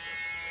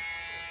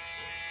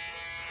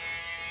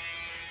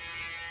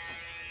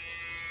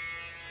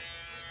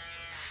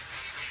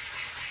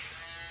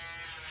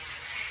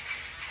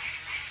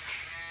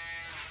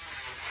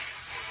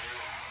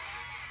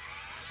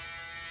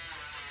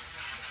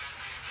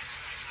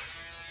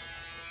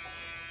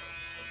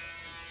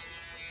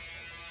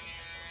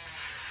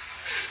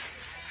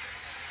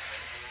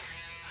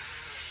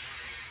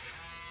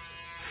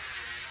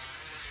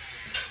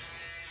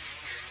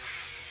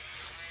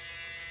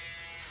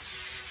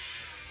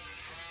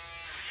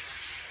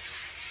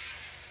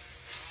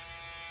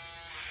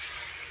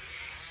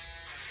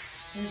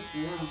 Good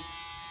girl.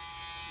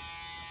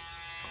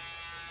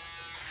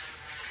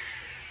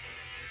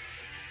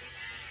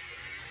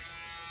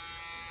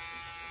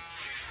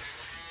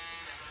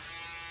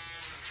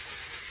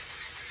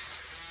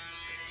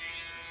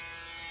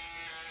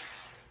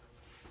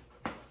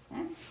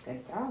 That's a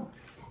good dog.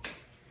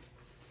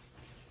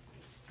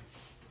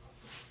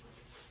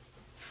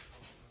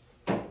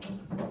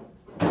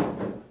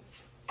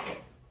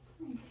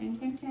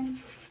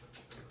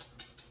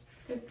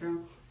 Good girl.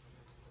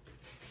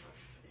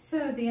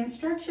 So the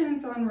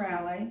instructions on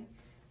Raleigh,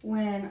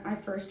 when I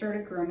first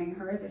started grooming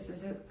her, this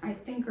is, I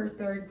think, her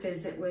third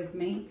visit with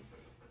me,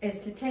 is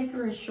to take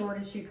her as short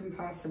as you can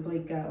possibly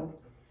go.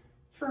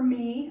 For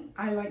me,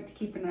 I like to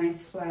keep a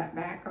nice flat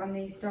back on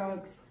these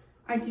dogs.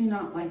 I do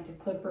not like to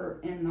clip her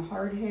in the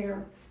hard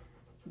hair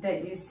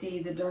that you see,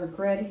 the dark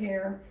red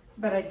hair,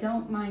 but I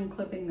don't mind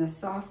clipping the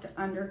soft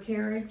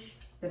undercarriage,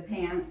 the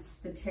pants,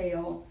 the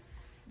tail,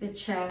 the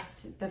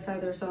chest, the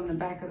feathers on the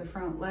back of the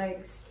front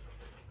legs,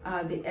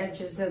 the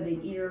edges of the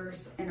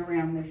ears, and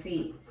around the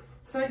feet.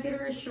 So I get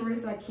her as short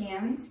as I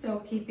can, still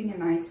keeping a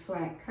nice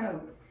flat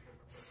coat.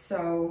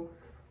 So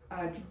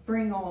to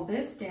bring all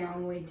this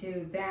down, we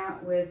do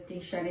that with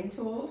de-shedding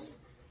tools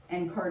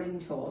and carding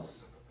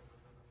tools.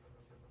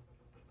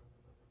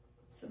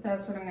 So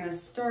that's what I'm going to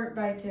start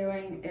by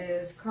doing,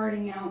 is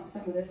carding out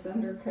some of this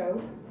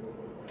undercoat.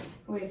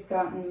 We've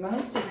gotten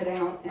most of it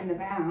out in the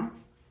bath.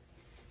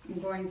 I'm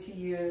going to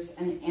use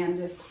an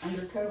Andis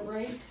undercoat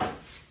rake,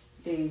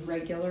 the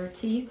regular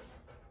teeth,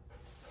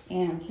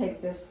 and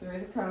take this through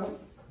the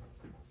coat.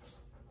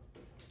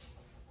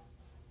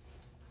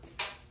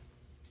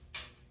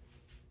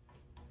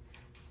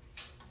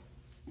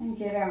 And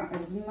get out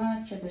as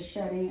much of the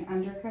shedding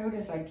undercoat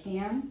as I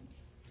can.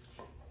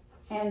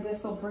 And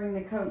this will bring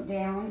the coat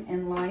down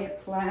and lie it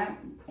flat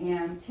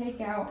and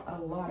take out a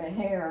lot of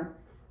hair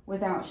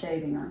without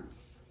shaving her.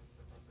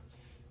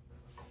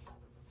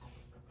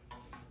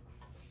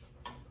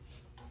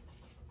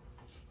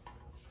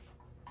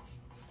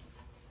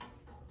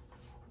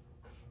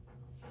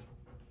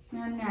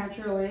 Now,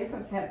 naturally, if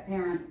a pet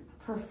parent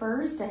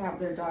prefers to have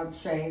their dog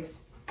shaved,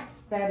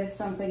 that is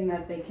something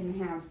that they can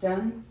have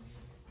done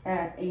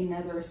at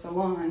another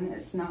salon.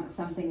 It's not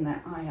something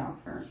that I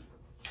offer.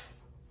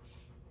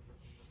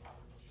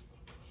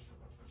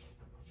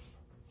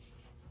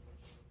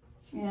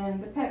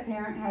 And the pet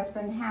parent has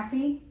been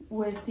happy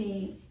with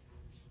the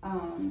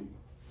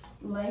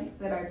length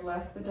that I've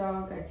left the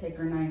dog. I take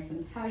her nice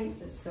and tight,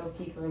 but still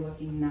keep her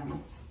looking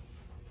nice.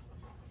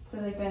 So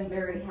they've been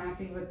very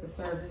happy with the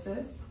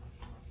services.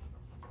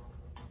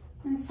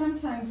 And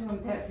sometimes when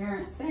pet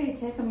parents say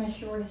take them as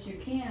short as you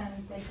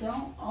can, they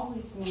don't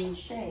always mean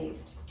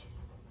shaved.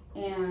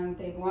 And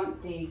they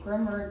want the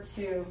groomer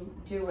to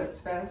do what's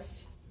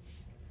best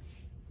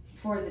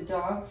for the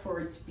dog, for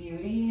its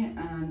beauty,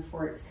 and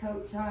for its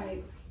coat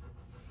type.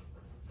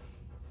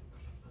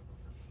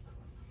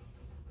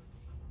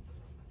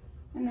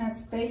 And that's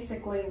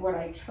basically what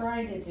I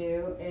try to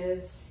do,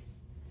 is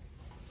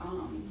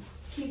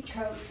keep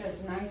coats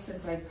as nice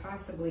as I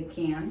possibly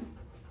can.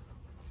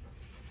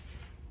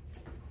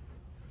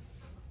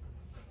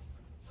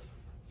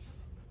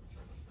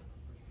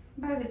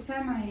 By the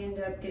time I end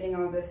up getting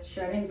all this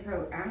shedding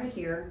coat out of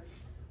here,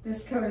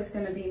 this coat is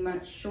going to be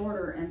much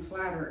shorter and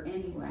flatter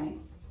anyway,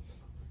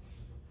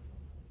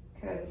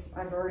 because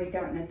I've already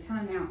gotten a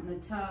ton out in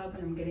the tub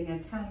and I'm getting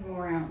a ton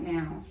more out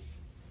now.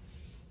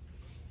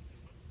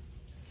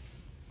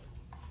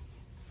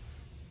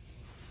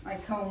 I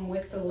comb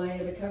with the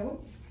lay of the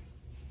coat,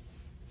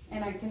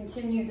 and I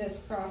continue this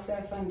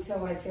process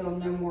until I feel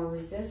no more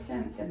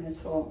resistance in the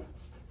tool.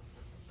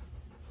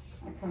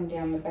 I come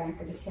down the back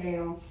of the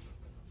tail.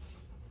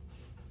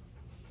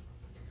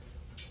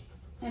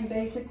 And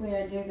basically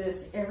I do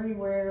this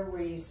everywhere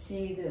where you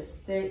see this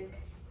thick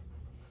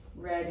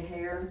red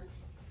hair,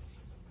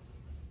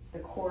 the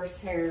coarse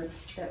hair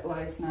that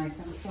lies nice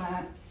and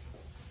flat.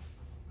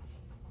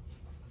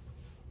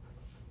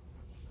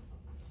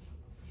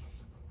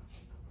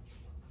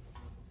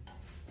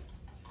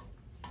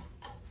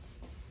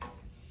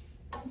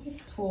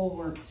 This tool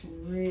works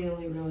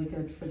really, really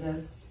good for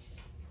this.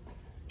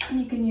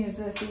 And you can use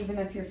this even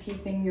if you're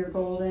keeping your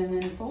golden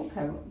and full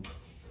coat,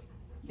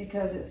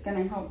 because it's going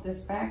to help this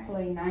back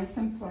lay nice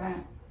and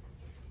flat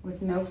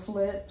with no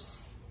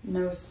flips,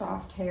 no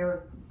soft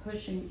hair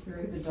pushing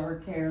through the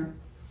dark hair.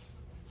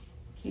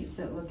 Keeps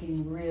it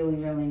looking really,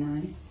 really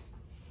nice.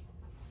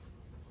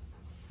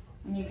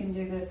 And you can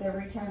do this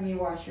every time you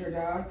wash your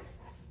dog.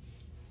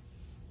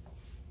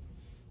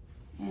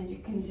 And you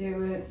can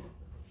do it,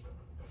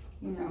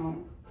 you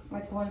know,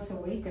 like once a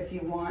week if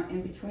you want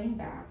in between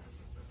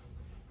baths,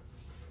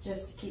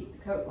 just to keep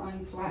the coat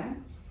line flat.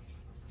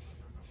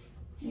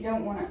 You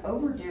don't want to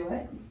overdo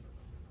it.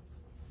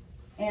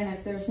 And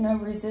if there's no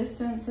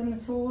resistance in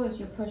the tool as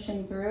you're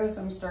pushing through, as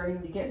I'm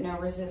starting to get no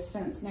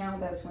resistance now,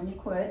 that's when you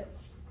quit.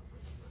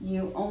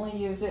 You only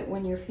use it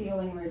when you're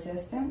feeling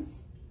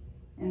resistance.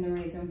 And the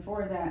reason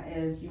for that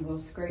is you will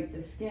scrape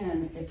the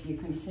skin if you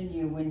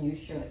continue when you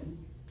shouldn't.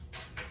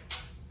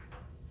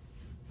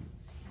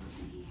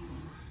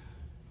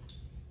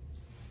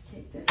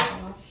 Take this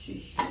off, she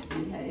should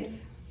behave.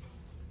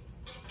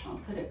 I'll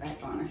put it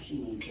back on if she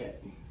needs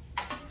it.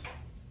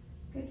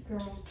 Good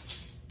girl.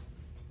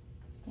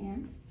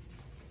 Stand.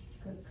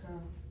 Good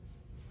girl.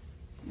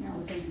 So now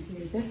we're going to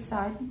do this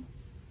side.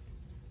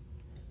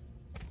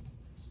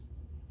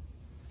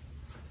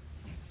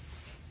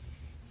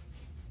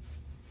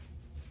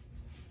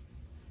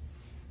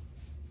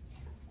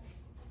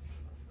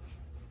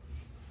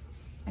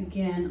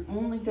 Again,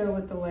 only go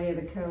with the lay of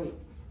the coat,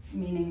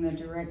 meaning the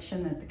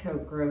direction that the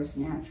coat grows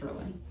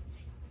naturally.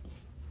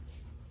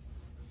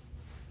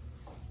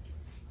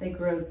 They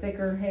grow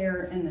thicker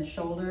hair in the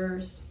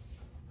shoulders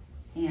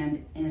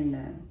and in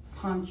the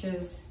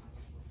haunches.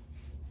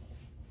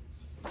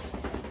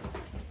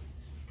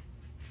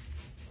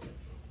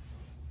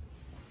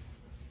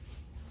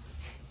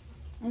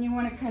 And you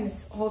want to kind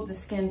of hold the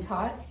skin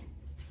taut.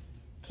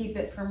 Keep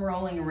it from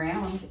rolling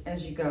around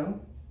as you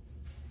go.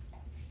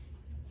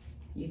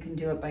 You can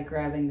do it by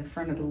grabbing the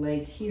front of the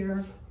leg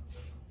here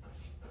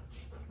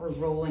or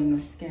rolling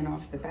the skin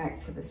off the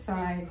back to the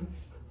side.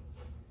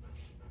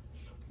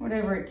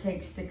 Whatever it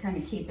takes to kind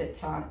of keep it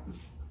taut.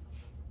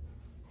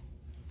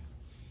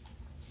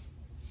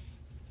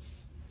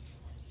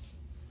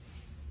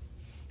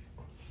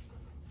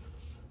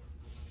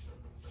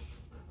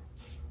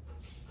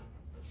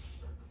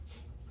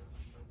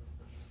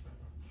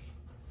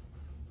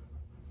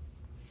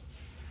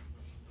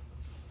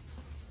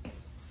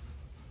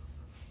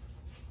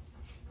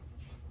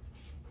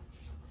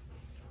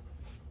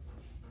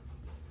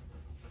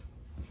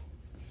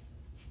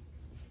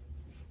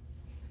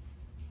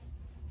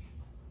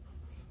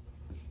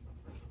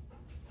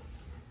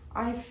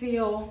 I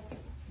feel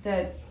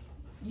that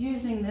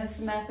using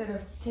this method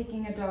of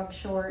taking a dog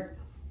short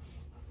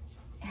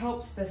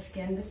helps the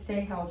skin to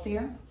stay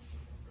healthier.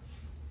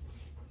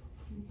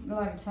 A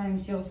lot of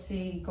times you'll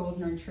see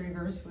golden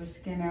retrievers with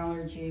skin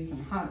allergies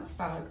and hot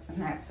spots and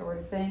that sort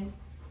of thing.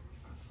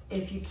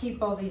 If you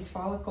keep all these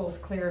follicles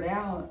cleared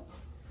out,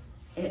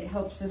 it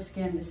helps the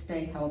skin to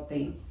stay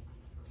healthy.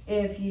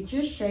 If you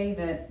just shave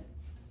it,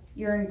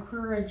 you're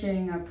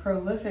encouraging a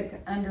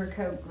prolific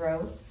undercoat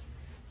growth.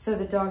 So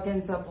the dog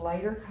ends up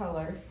lighter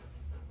colored.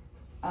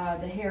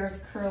 The hair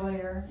is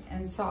curlier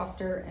and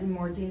softer and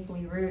more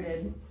deeply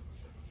rooted.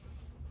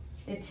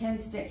 It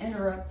tends to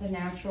interrupt the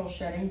natural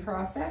shedding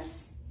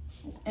process.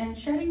 And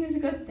shedding is a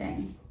good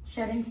thing.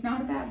 Shedding's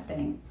not a bad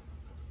thing.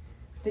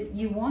 That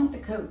you want the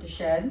coat to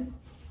shed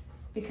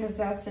because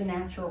that's the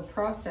natural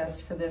process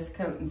for this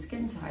coat and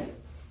skin type.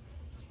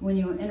 When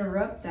you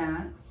interrupt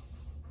that,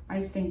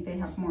 I think they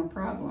have more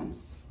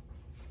problems.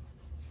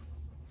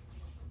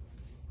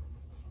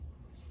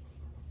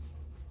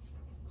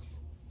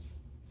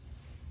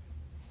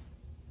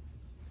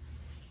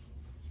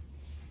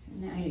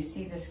 Now you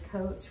see this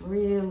coat's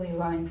really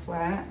lying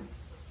flat,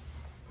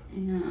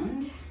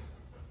 and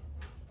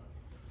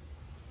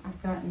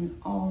I've gotten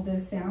all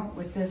this out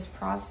with this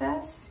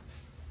process.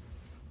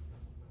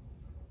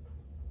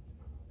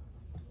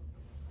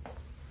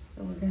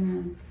 So we're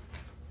gonna,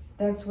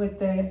 that's with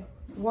the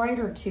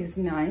wider tooth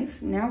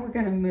knife. Now we're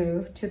gonna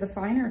move to the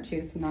finer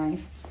tooth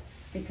knife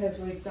because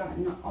we've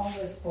gotten all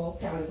this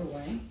bulk out of the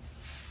way.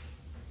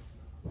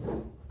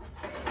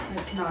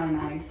 It's not a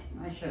knife.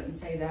 I shouldn't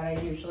say that.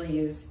 I usually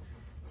use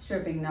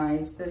stripping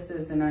knives. This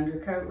is an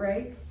undercoat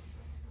rake.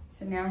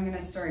 So now I'm going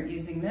to start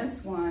using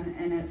this one,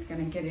 and it's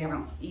going to get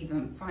out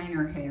even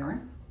finer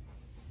hair.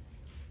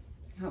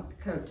 Help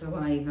the coat to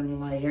lie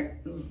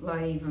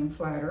even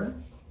flatter.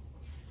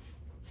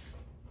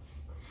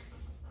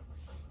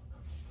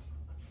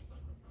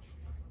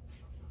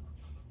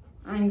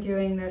 I'm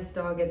doing this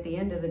dog at the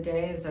end of the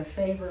day as a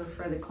favor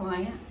for the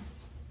client.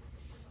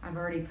 I've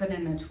already put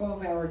in a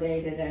 12-hour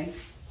day today.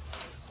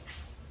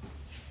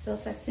 So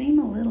if I seem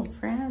a little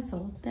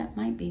frazzled, that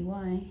might be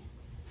why.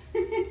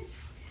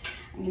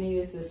 I'm going to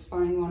use this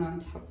fine one on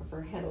top of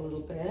her head a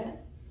little bit.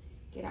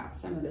 Get out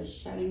some of this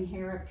shedding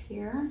hair up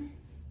here.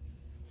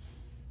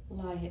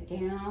 Lie it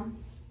down.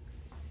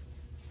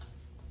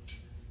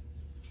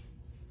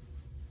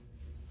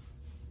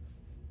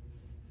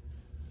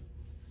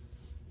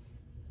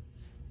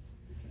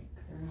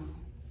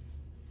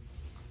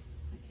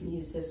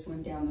 Use this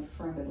one down the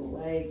front of the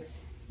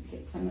legs.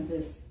 Get some of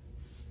this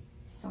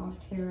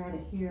soft hair out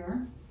of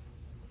here.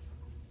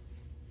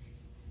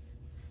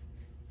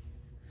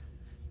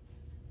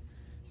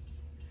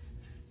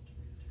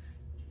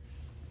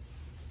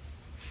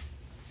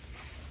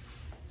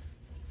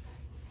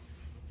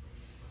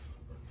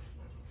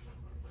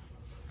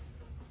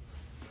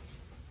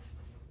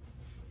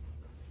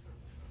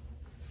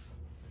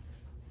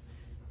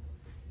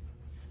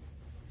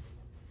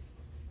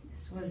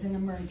 Was an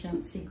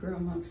emergency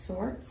groom of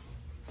sorts.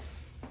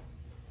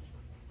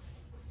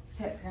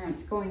 Pet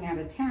parents going out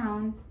of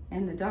town,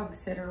 and the dog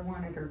sitter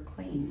wanted her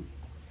clean.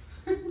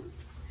 And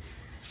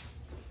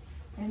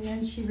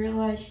then she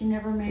realized she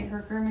never made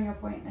her grooming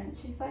appointment.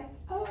 She's like,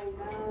 oh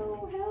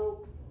no,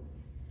 help.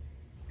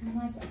 I'm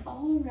like,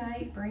 all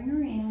right, bring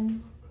her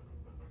in.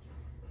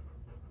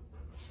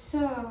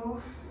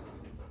 So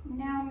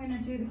now I'm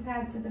gonna do the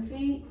pads of the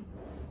feet,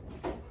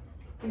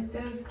 get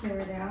those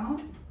cleared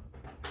out.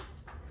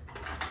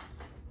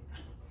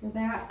 For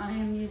that, I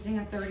am using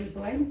a 30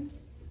 blade.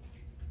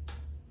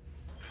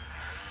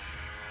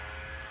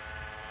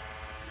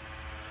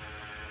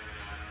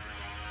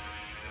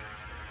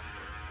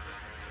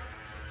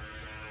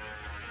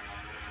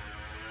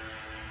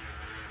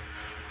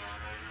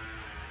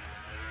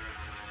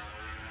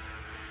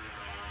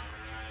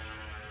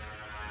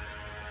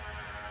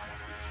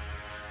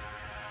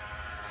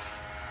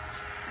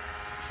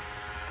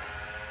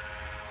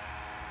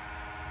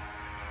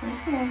 It's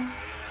okay.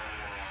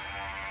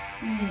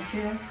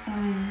 You're just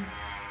fine.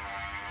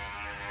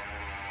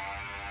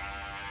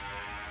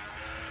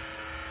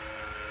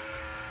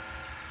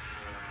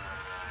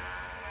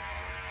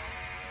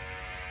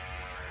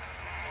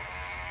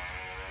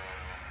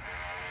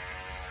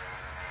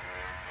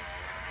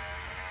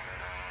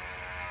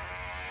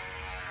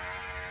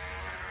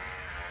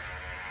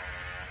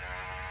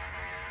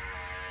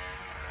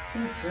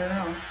 Good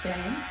girl,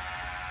 stay.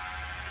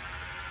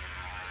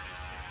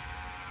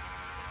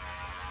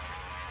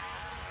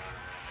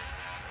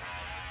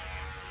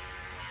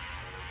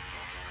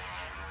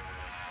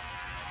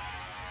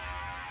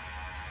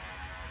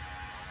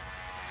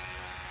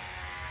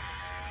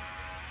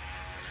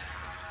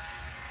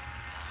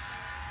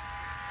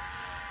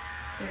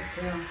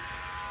 Good girl.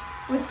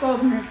 With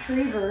golden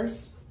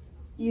retrievers,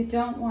 you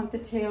don't want the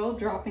tail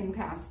dropping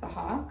past the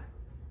hock.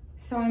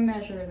 So I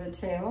measure the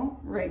tail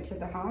right to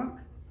the hock.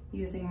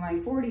 Using my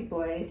 40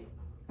 blade,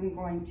 I'm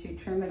going to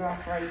trim it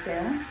off right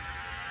there.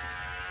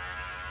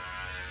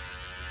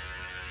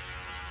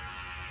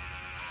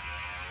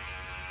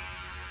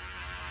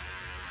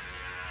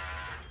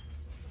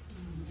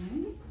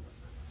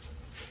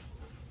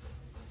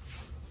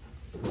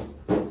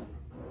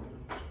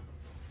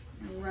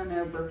 Run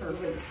over her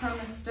with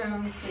pumice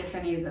stone, see if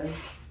any of the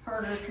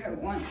harder coat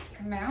wants to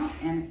come out,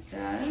 and it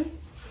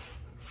does.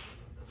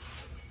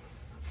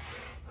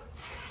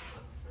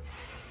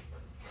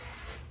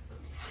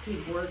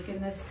 Keep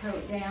working this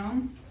coat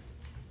down.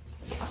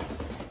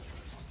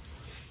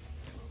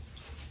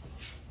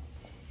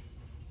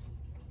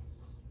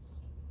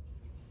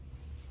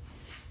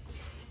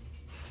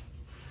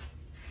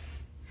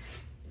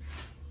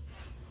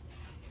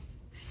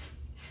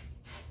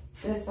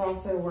 This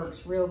also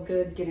works real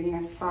good, getting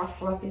this soft,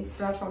 fluffy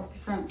stuff off the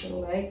fronts of the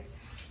legs.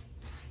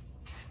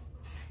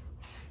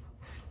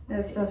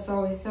 That stuff's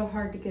always so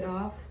hard to get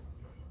off,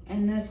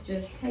 and this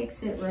just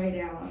takes it right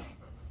out.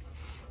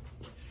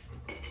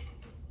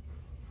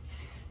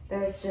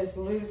 That's just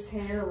loose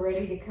hair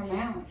ready to come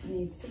out. It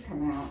needs to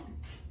come out.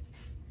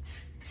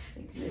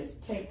 So you can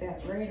just take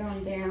that right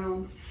on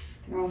down.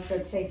 You can also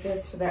take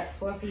this for that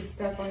fluffy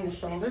stuff on the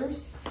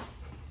shoulders.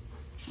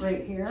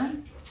 Right here.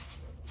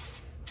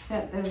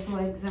 Set those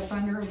legs up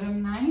under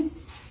them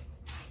nice.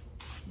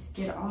 Just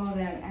get all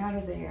that out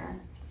of there.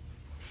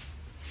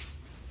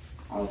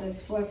 All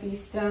this fluffy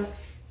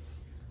stuff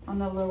on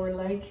the lower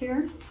leg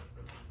here.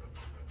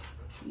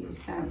 Use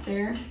that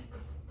there.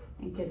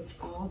 And gets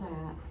all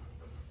that.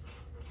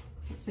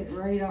 Gets it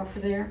right off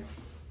of there.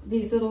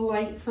 These little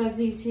light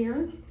fuzzies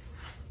here,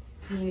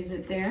 Use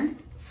it there.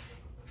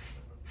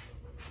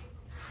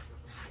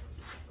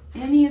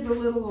 Any of the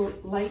little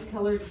light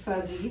colored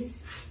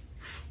fuzzies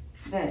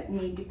that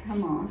need to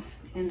come off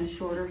in the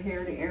shorter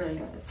haired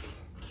areas.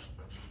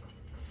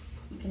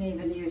 You can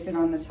even use it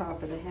on the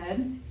top of the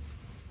head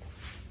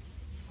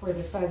for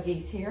the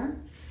fuzzies here.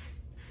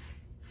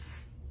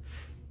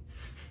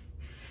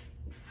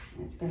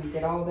 It's going to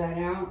get all that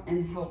out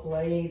and help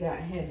lay that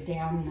head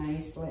down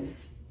nicely.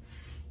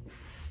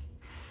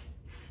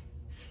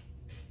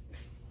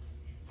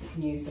 You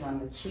can use it on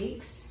the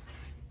cheeks.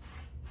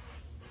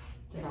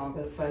 Get all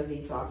the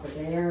fuzzies off of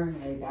there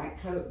and lay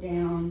that coat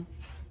down.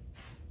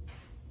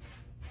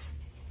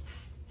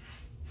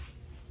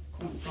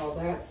 Once all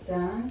that's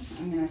done,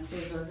 I'm going to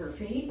scissor her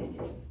feet.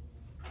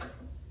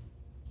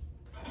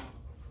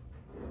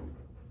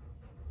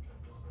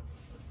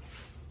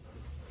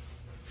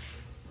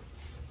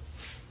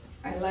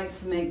 I like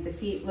to make the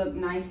feet look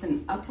nice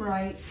and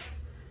upright.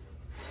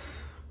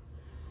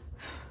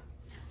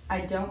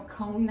 I don't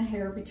comb the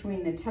hair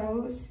between the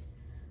toes.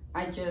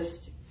 I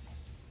just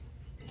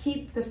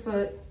keep the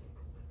foot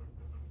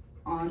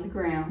on the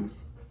ground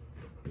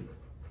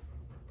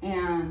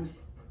and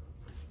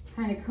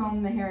kind of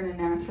comb the hair in a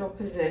natural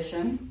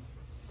position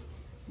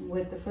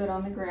with the foot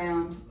on the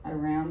ground,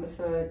 around the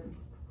foot.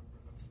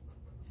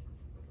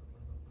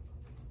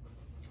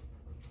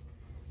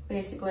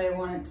 Basically, I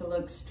want it to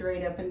look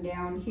straight up and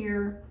down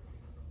here,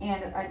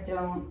 and I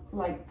don't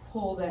like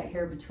pull that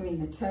hair between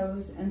the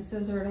toes and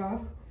scissor it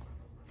off.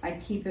 I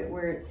keep it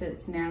where it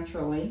sits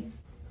naturally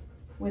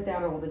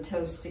without all the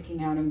toes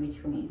sticking out in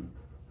between.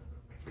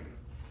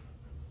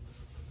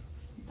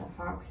 The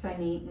hocks I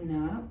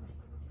neaten up.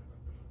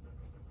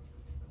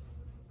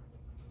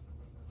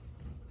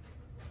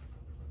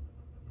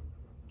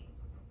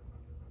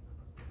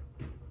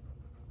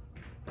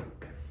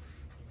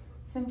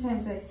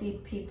 Sometimes I see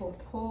people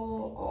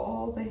pull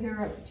all the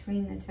hair up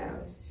between the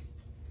toes,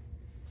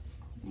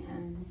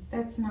 and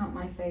that's not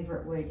my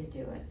favorite way to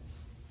do it.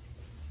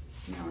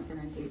 Now we're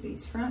going to do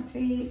these front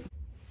feet.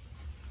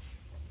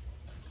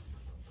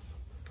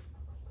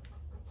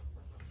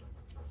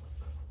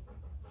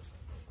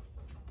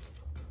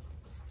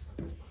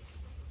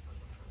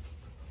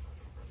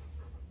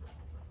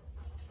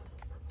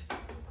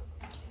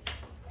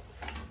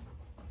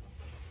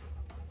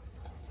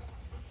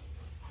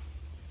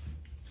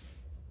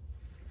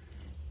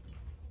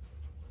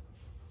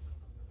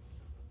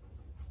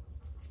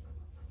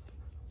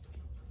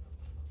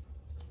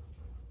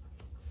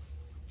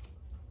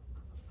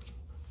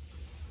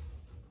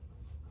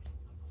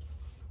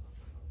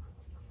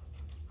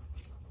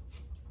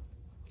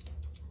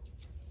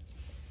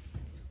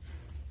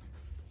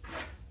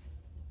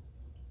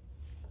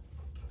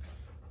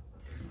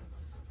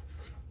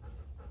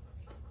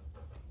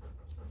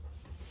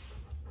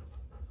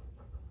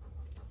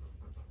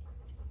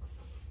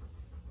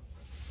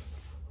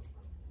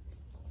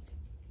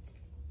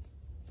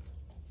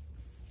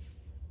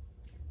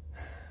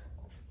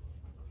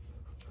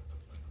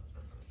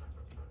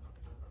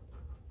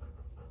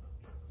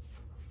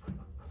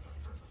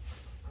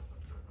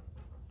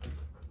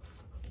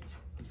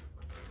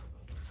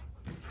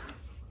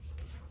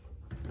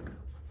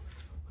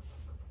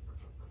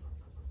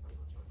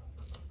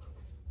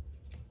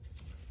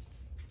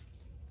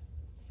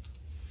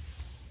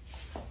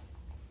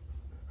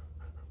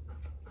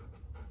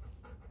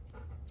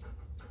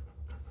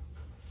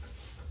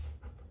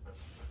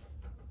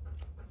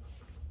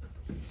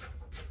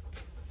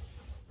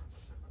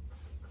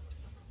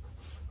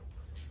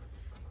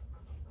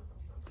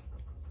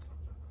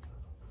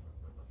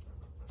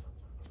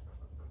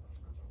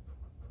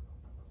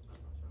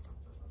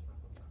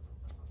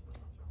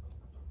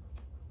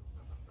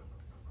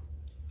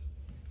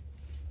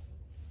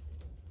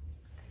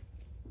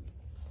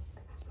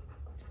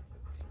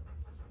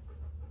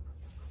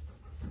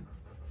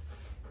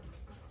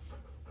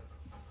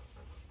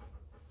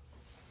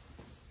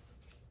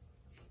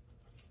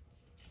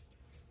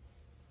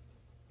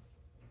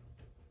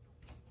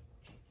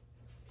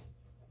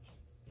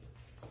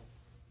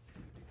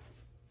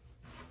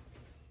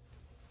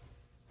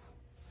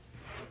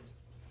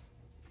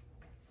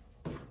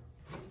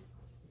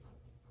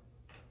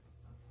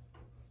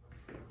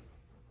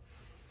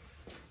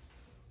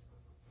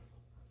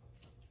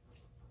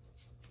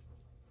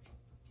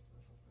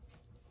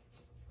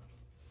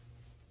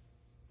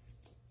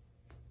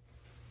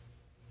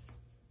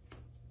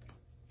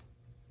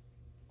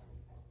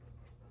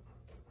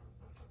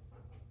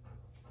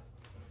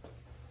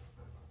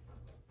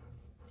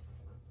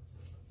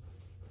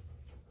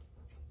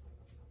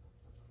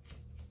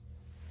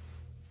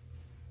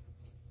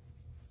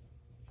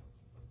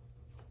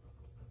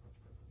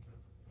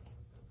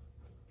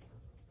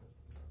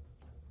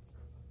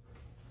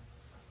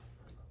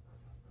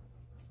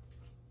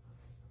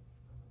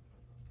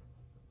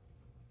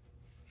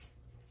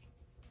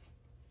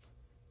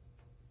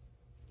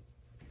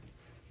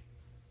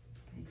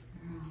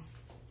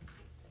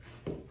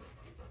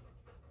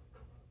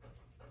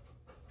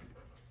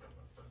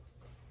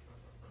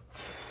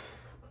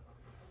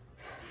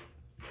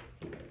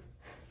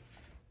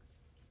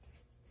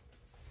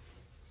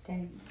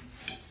 Stay.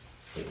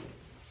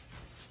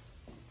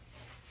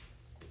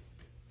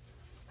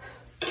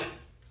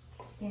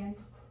 Stand.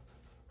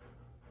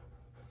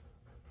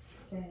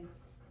 Stay.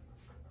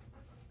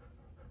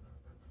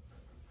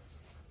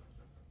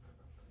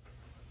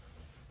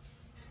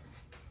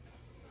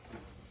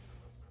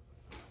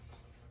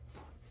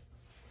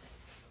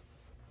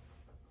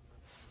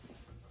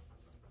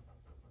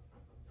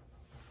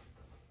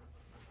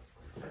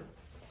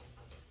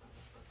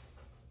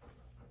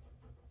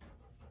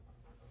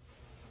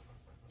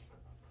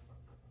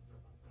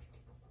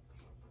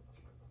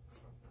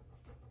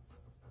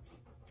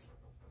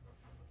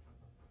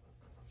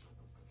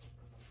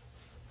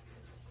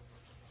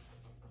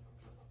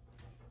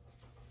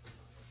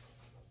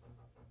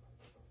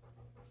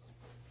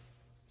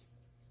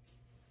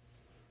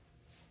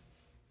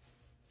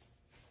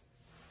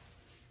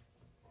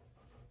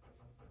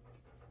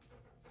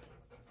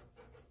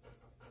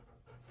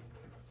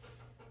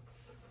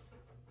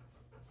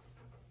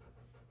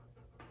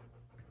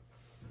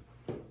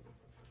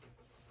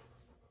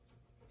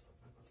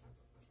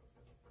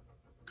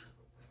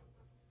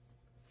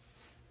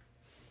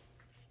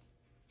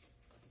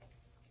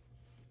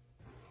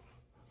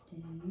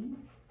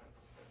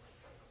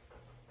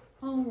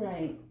 All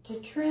right, to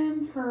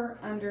trim her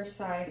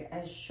underside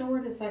as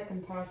short as I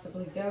can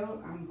possibly go,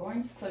 I'm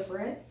going to clipper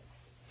it.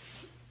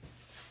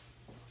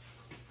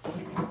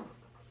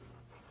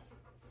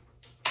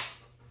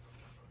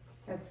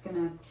 That's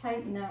gonna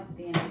tighten up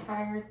the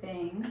entire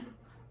thing.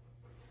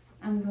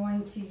 I'm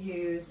going to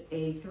use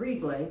a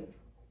 3-blade.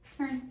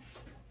 Turn.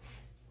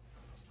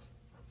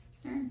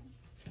 Turn.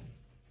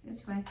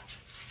 This way.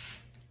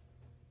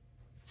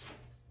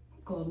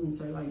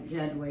 Goldens are like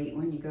dead weight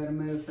when you go to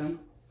move them.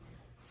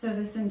 So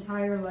this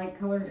entire light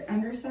colored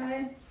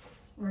underside,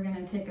 we're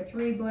gonna take a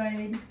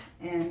 3-blade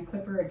and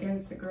clip her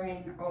against the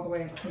grain all the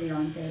way up to the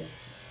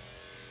armpits.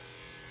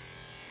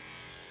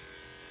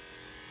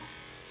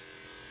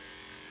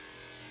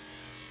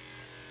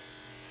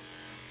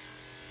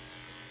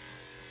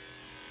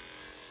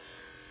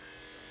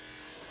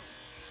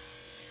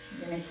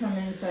 I'm gonna come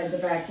inside the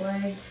back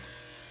legs.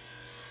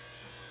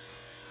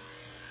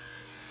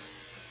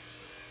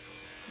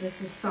 This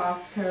is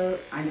soft coat.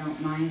 I don't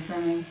mind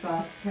trimming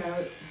soft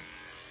coat.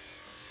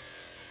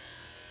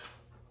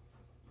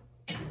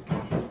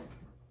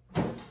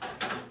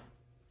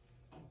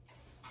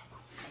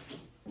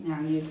 Now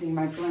using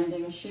my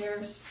blending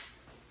shears,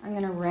 I'm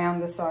going to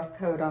round the soft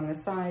coat on the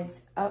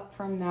sides up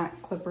from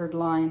that clippered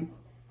line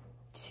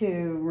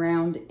to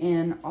round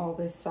in all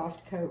this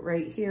soft coat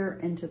right here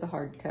into the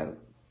hard coat.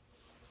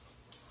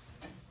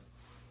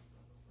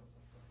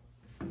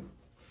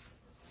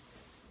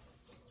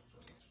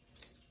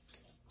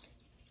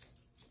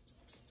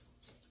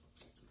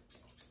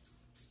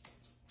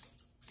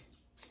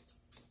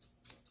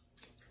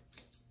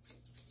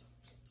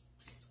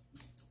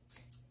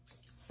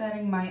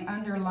 Setting my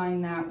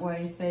underline that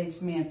way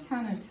saves me a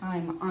ton of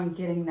time on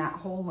getting that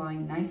whole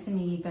line nice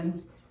and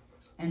even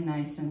and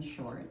nice and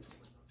short.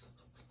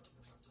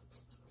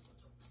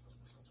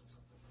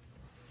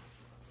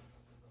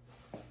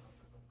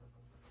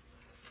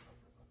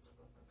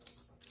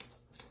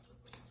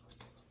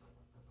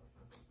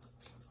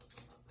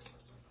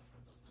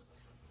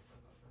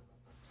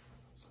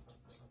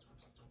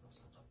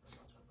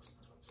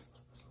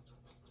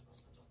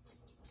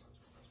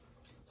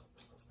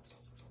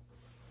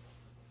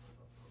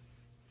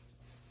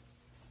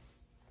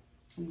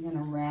 I'm going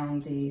to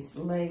round these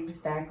legs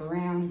back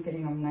around,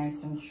 getting them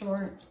nice and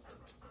short.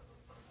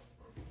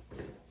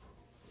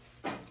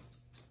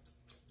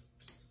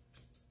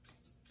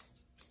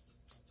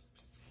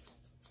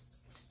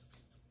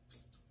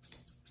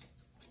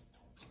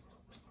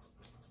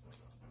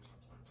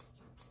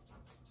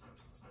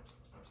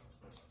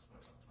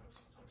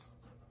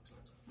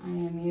 I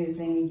am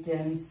using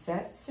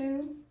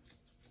Densetsu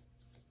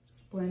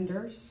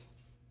blenders.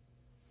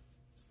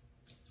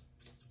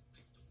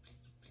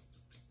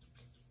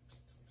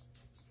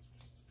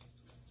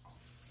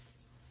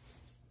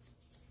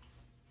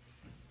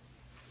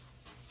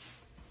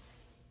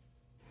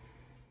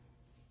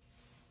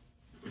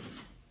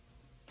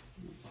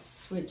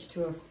 Switch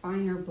to a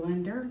finer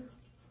blender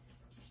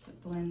just to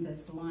blend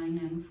this line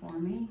in for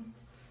me.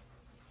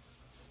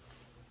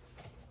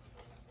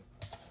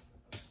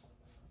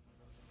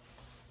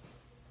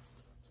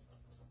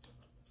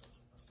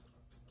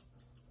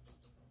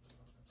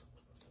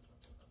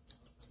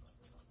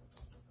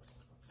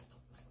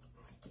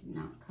 Did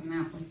not come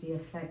out with the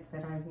effect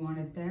that I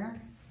wanted there.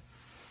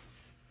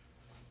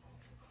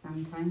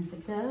 Sometimes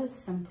it does,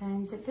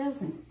 sometimes it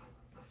doesn't.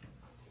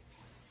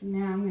 So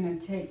now I'm going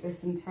to take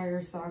this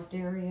entire soft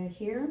area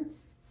here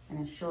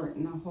and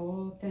shorten the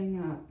whole thing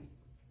up.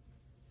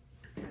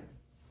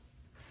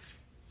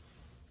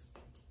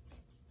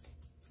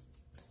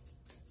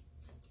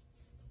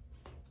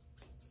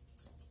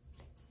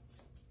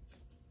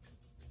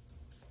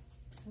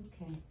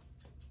 Okay.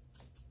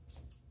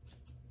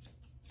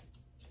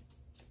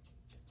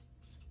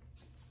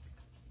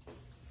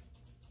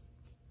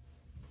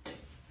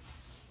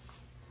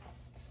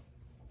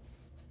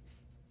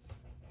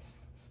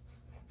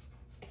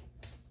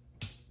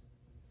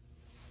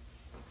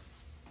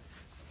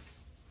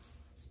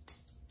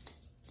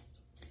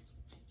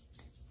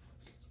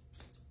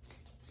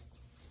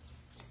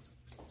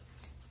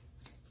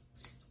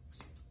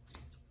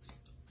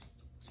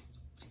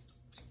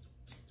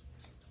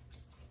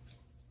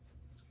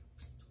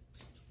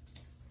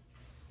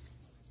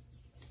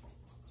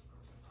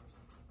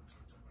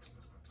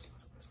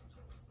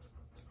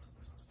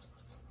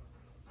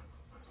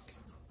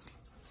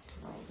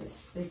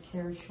 the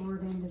hair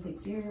short into the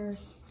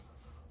ears.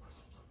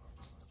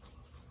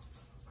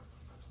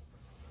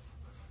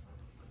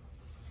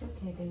 It's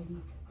okay, baby.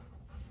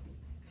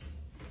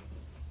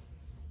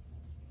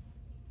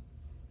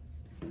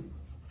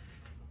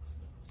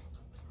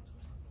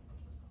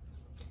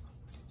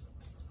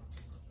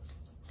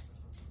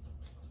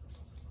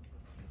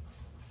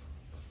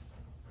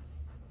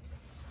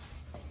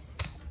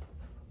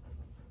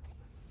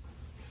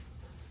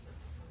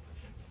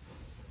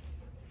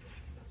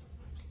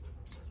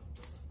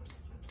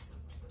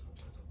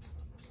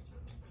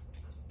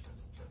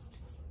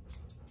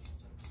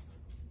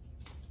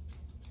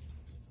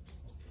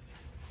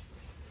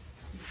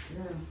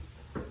 Sure.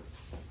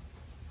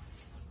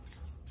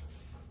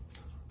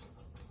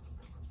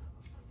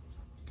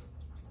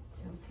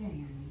 It's okay,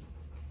 honey.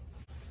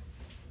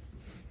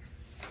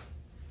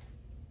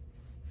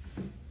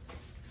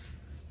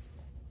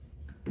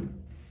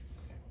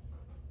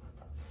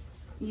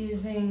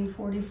 Using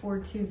 44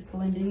 tooth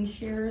blending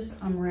shears,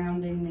 I'm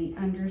rounding the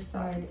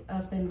underside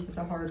up into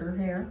the harder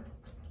hair.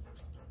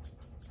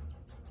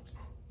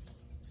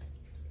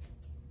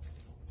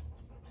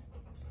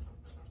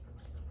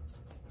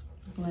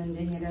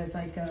 Blending it as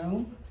I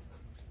go.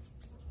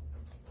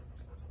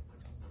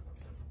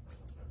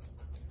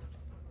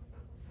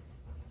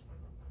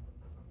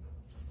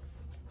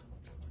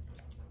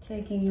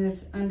 Taking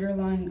this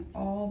underline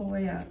all the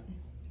way up.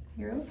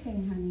 You're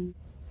okay, honey.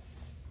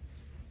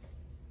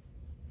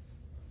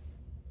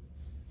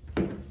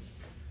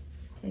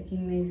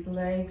 Taking these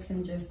legs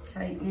and just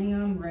tightening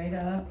them right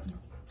up.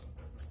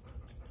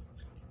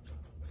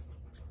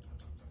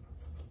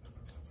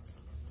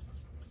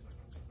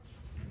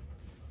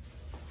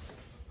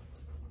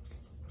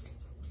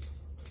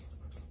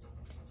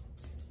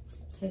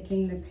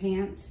 Taking the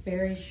pants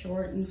very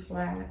short and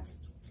flat.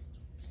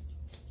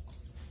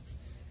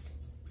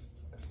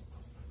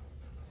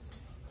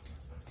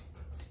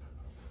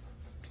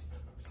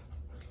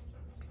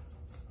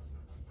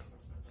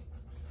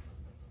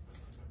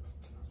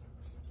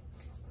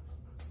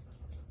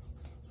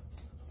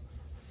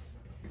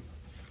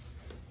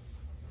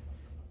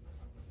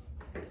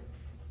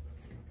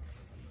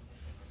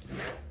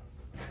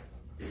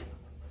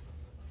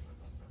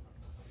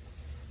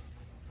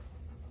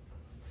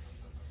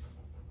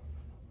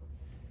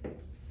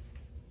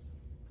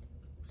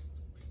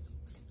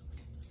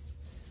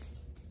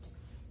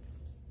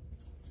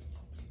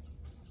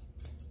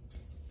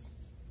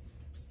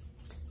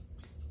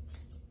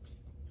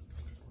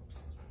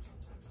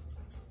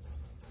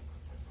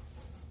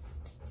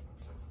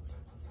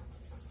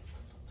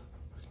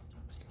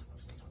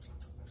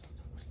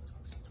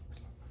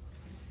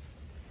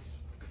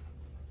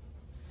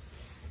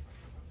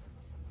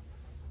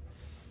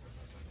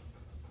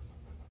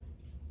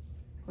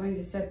 Going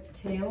to set the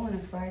tail in a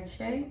flag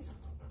shape.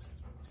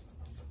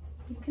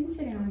 You can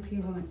sit down if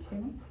you want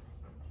to.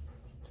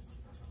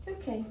 It's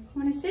okay.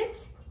 Want to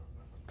sit?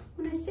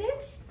 Want to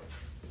sit?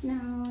 No,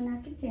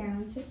 knock it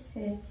down. Just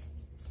sit.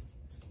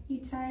 You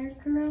tired,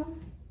 girl?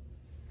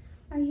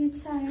 Are you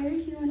tired?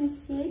 You want to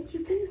sit? You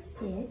can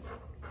sit.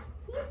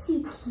 Yes,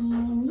 you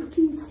can. You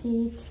can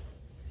sit.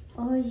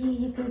 Oh,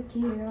 she's a good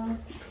girl.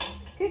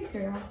 Good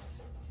girl.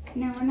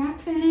 No, we're not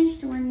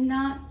finished. We're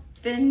not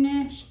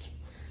finished.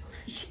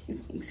 She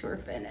thinks we're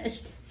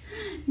finished.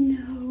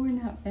 No, we're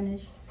not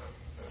finished.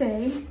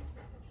 Stay.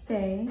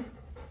 Stay.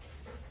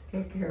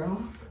 Good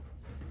girl.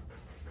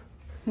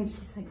 And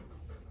she's like,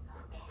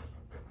 okay,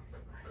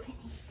 we're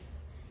finished.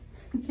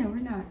 No,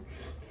 we're not.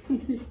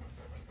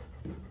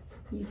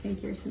 You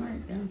think you're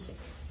smart, don't you?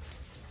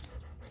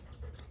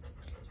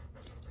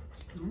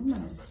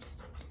 Almost.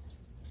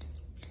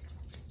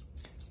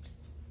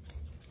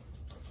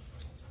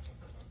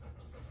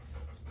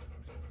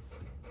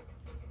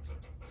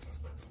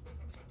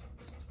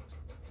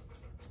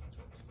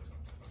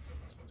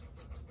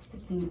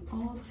 Taking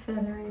all the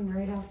feathering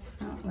right off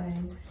the front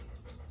legs.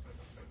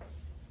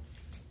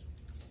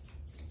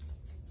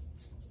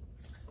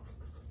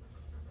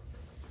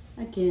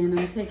 Again,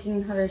 I'm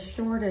taking her as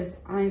short as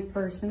I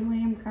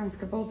personally am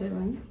comfortable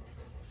doing.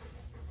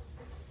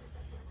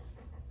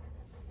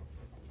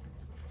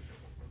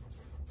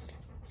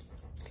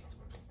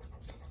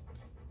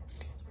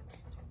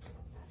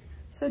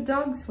 So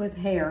dogs with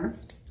hair,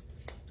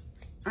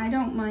 I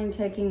don't mind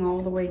taking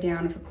all the way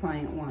down if a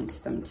client wants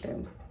them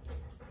to.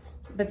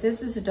 But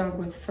this is a dog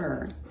with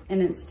fur,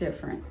 and it's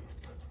different.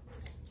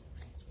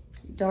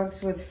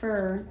 Dogs with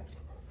fur,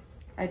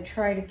 I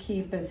try to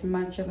keep as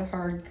much of the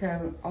hard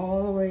coat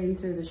all the way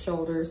through the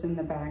shoulders and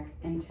the back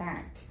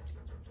intact.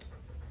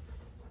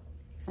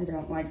 I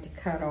don't like to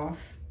cut off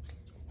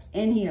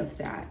any of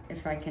that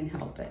if I can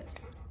help it.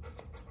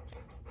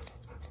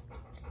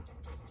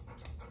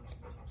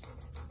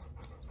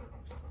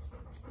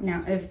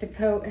 Now, if the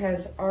coat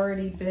has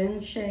already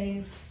been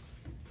shaved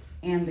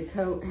and the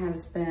coat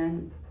has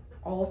been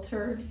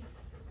altered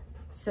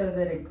so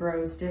that it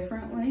grows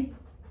differently,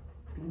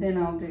 then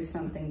I'll do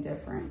something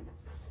different.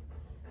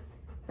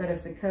 But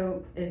if the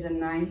coat is a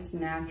nice,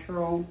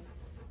 natural,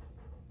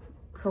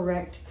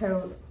 correct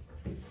coat,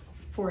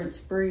 for its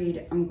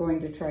breed, I'm going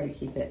to try to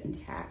keep it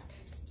intact.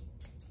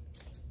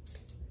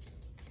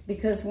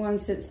 Because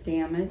once it's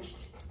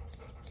damaged,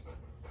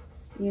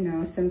 you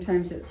know,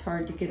 sometimes it's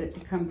hard to get it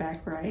to come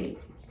back right.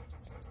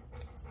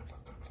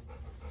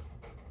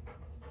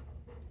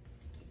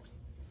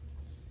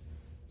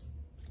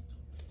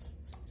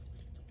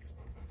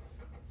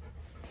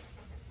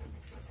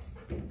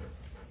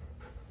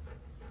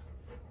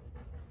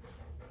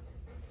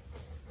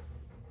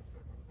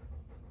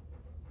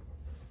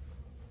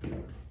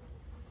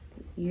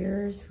 The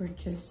ears, we're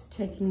just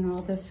taking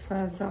all this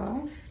fuzz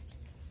off,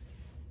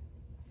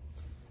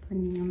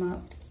 bringing them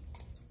up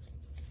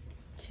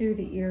to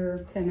the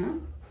ear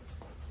pinup.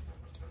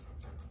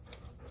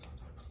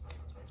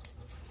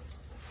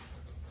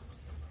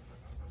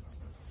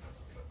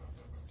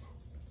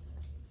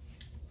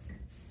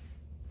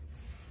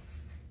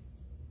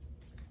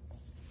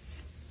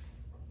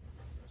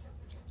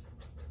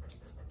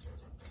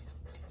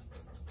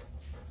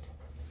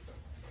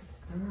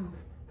 Girl.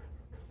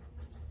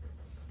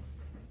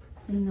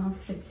 Clean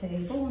off the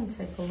table and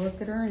take a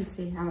look at her and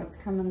see how it's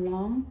coming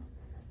along.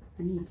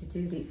 I need to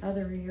do the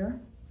other ear.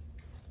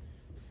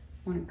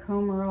 Want to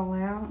comb her all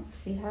out,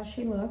 see how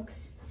she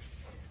looks.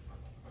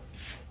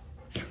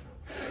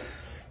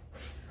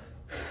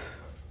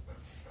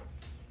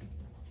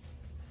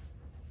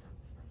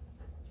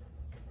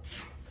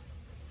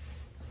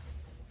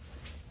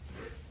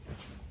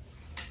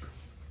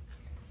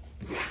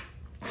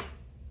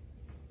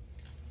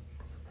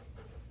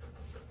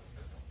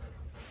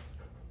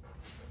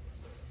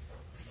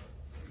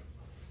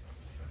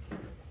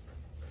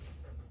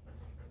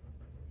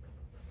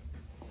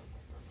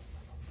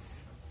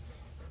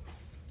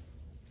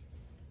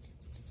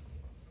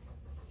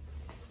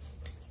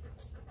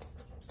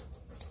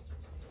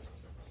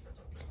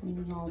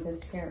 Cleaning all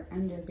this hair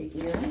under the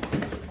ear.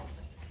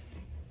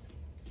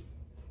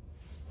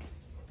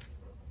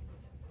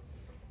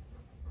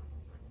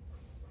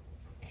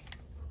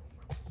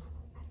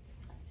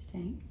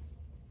 Stay.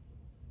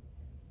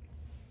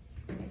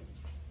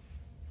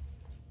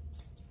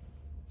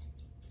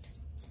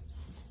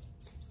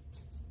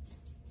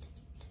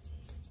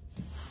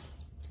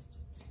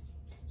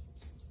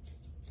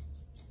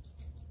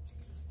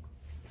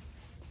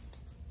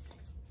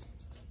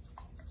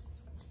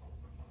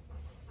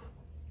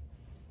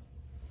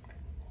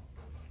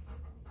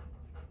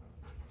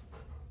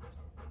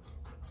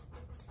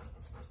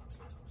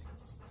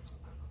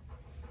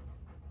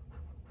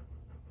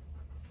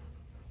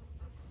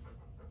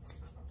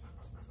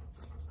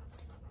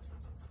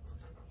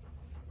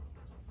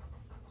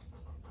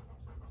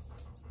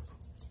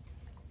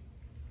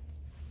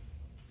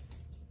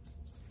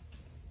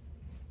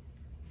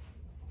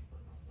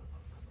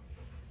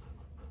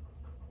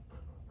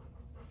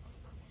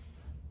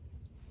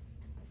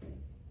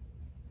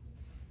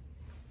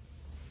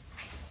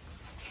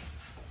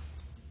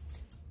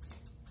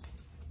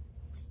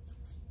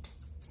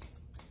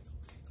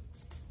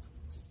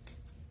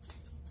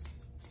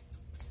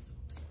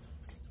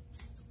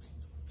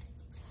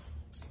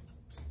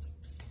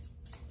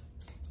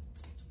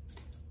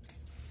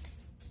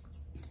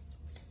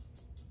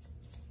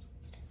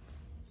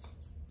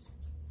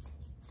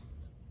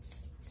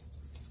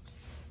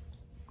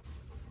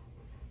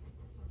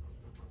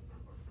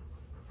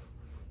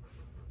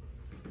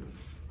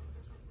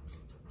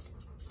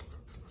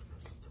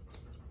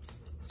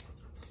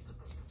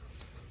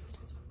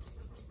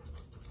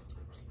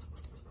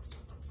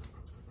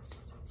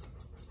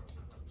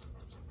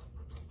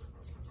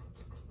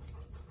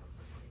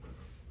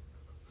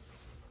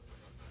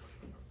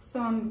 So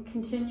I'm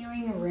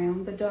continuing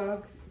around the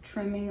dog,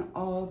 trimming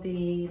all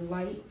the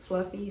light,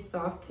 fluffy,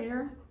 soft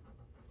hair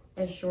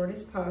as short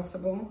as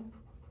possible.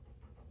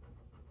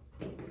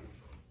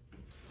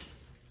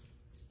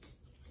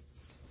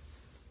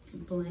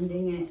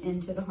 Blending it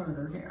into the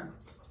harder hair.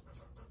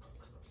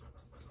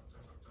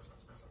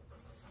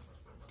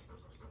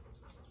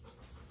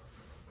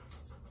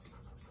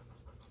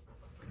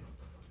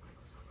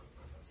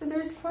 So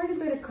there's quite a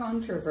bit of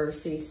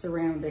controversy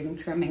surrounding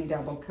trimming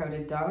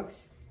double-coated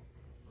dogs,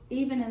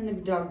 even in the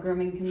dog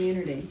grooming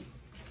community.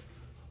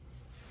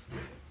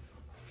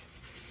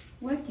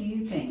 What do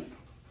you think?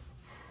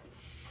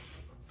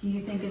 Do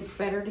you think it's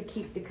better to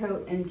keep the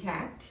coat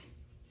intact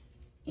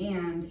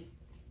and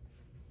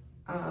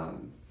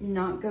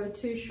not go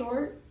too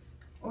short?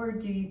 Or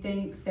do you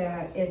think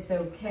that it's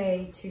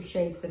okay to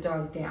shave the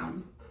dog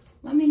down?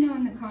 Let me know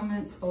in the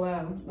comments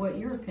below what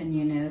your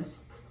opinion is.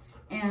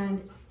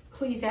 And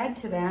please add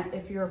to that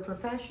if you're a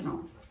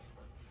professional,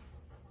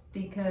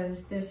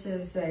 because this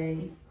is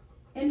a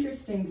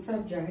interesting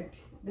subject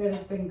that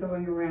has been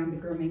going around the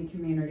grooming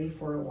community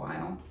for a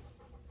while.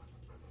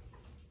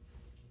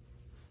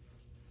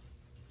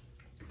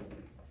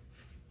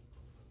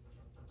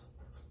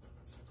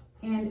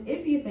 And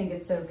if you think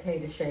it's okay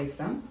to shave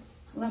them,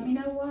 let me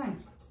know why.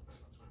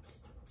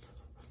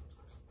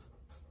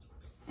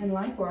 And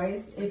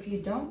likewise, if you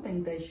don't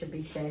think they should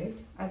be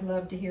shaved, I'd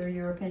love to hear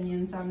your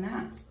opinions on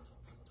that.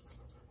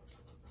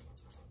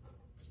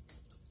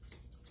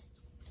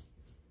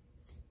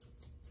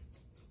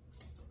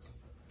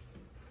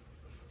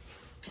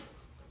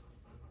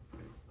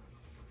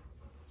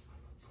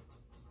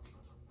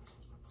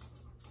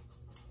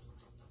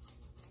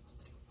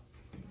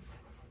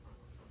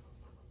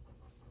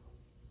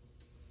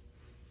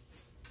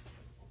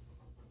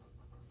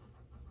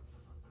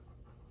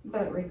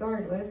 But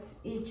regardless,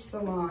 each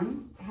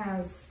salon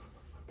has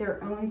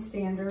their own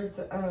standards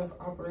of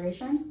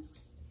operation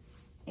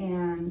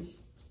and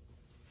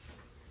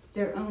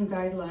their own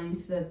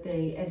guidelines that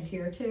they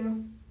adhere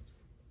to.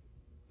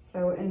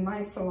 So in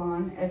my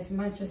salon, as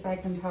much as I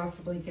can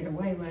possibly get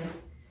away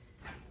with,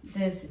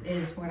 this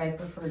is what I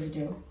prefer to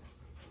do.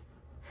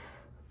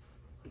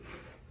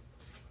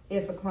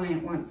 If a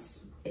client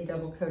wants a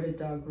double-coated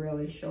dog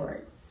really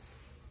short.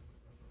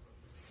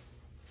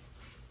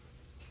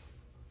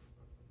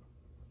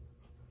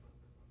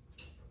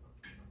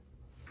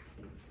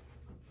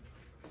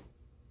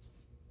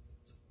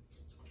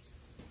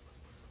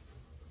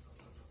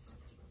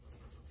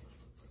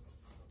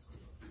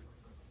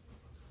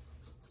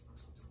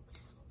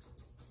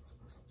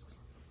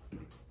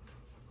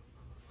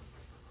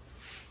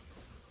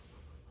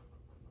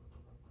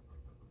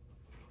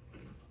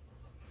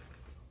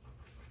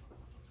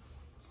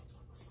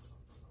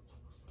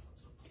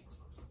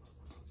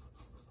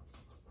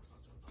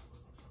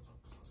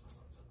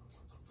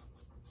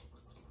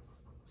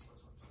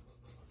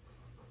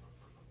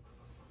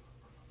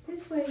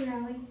 This way,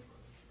 Raleigh.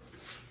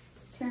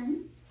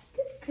 Turn.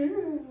 Good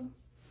girl.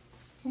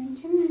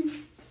 Turn, turn.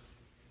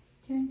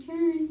 Turn,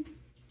 turn.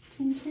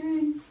 Turn,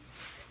 turn.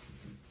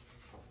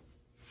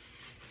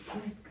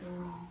 Good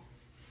girl.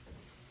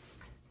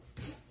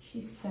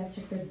 She's such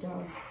a good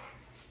dog.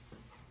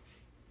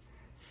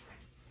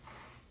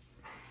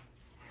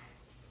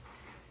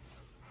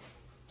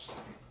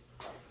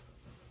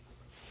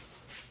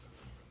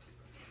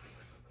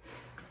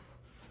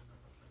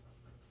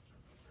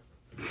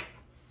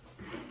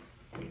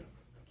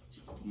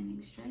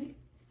 Standing straight.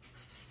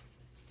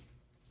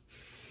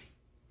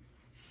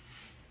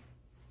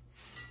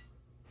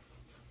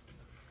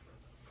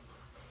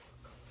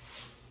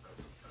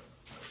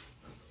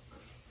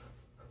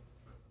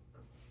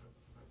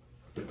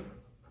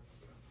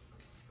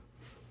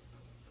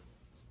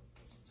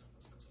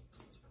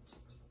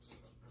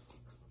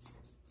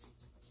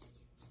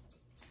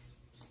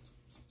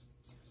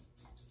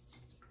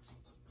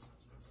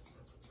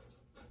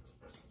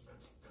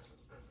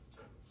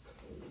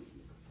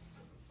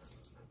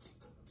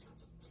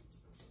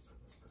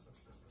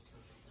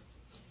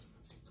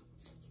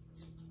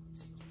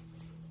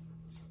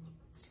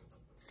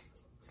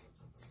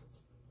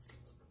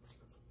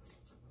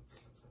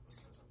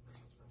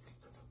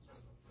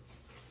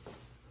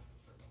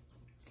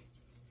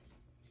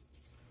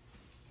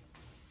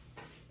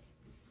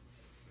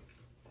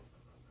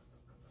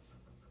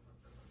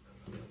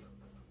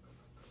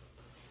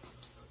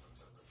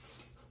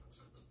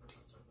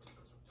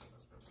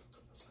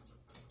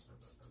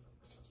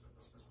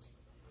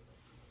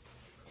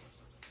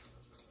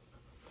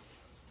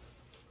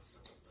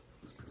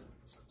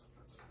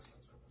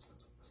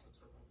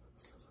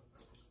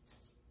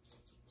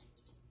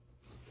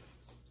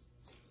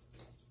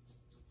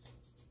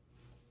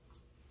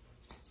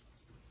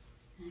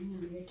 I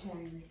know you're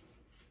tired.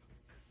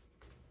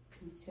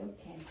 It's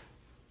okay.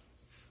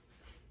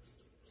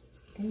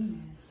 Good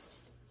rest.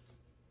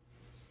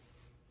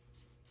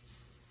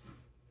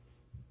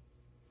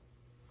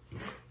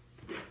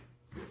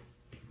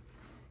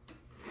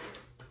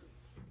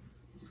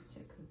 That's a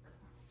good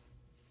girl.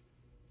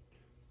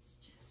 It's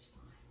just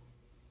fine.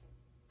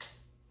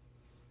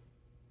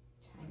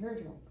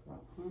 Tired old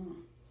girl, huh?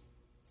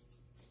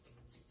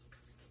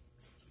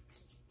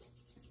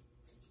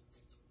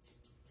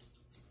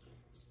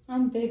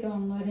 I'm big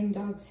on letting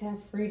dogs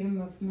have freedom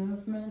of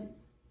movement.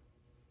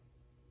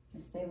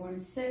 If they want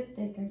to sit,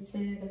 they can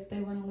sit. If they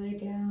want to lay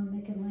down,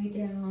 they can lay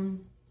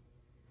down.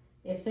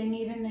 If they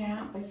need a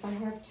nap, if I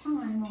have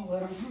time, I'll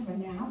let them have a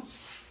nap.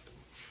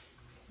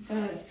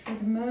 But for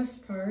the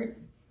most part,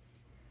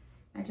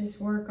 I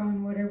just work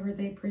on whatever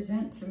they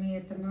present to me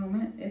at the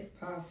moment, if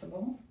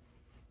possible.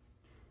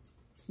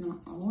 It's not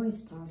always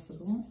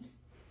possible.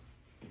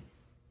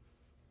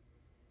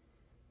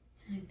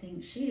 I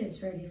think she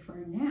is ready for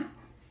a nap.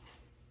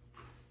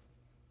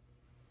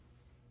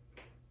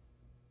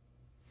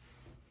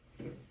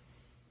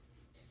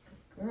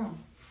 Girl.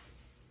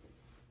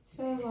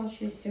 So while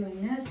she's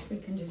doing this, we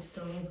can just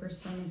go over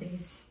some of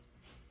these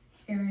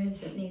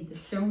areas that need the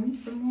stone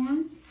some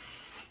more.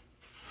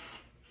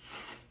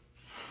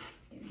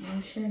 Get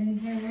more shedding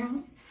hair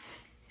out.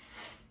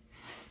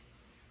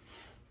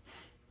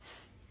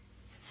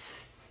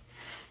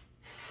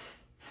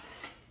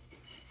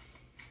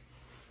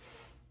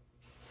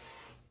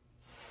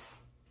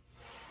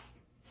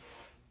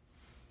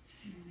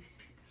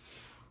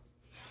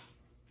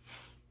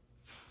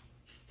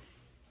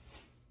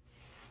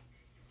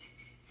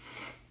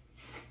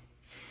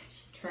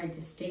 Tried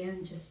to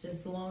stand just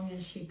as long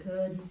as she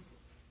could,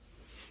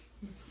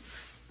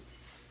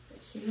 but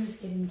she was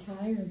getting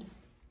tired.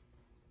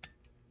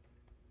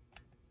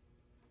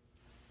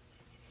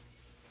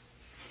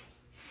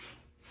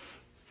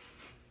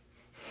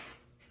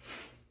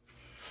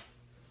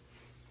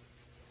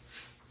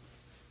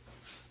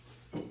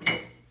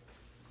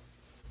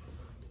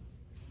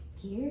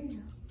 Girl.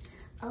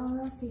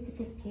 Oh, she's a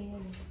good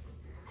girl.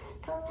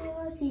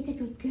 Oh, she's a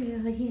good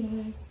girl,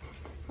 yes.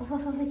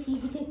 Oh,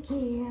 she's a good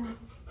girl.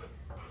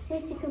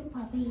 Such a good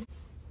puppy.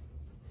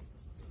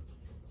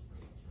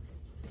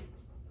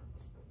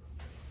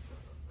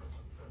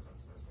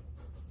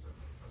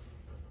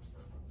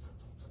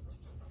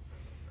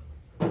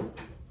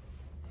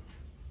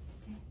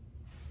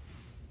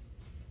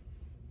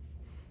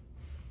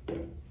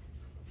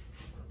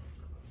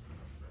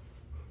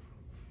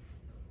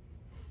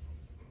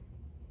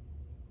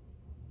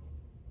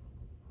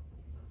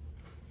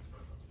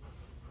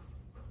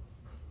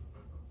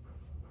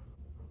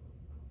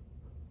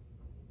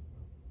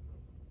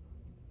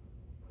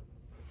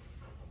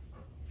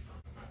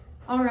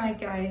 All right,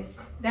 guys,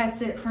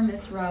 that's it for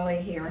Miss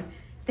Raleigh here.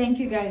 Thank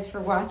you guys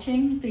for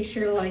watching. Be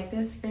sure to like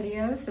this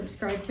video,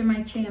 subscribe to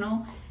my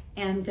channel,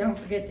 and don't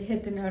forget to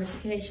hit the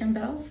notification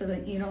bell so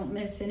that you don't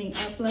miss any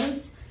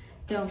uploads.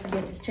 Don't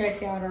forget to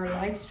check out our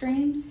live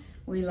streams.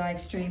 We live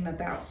stream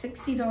about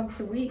 60 dogs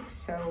a week,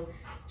 so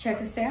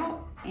check us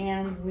out,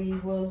 and we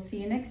will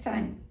see you next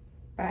time.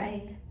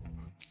 Bye.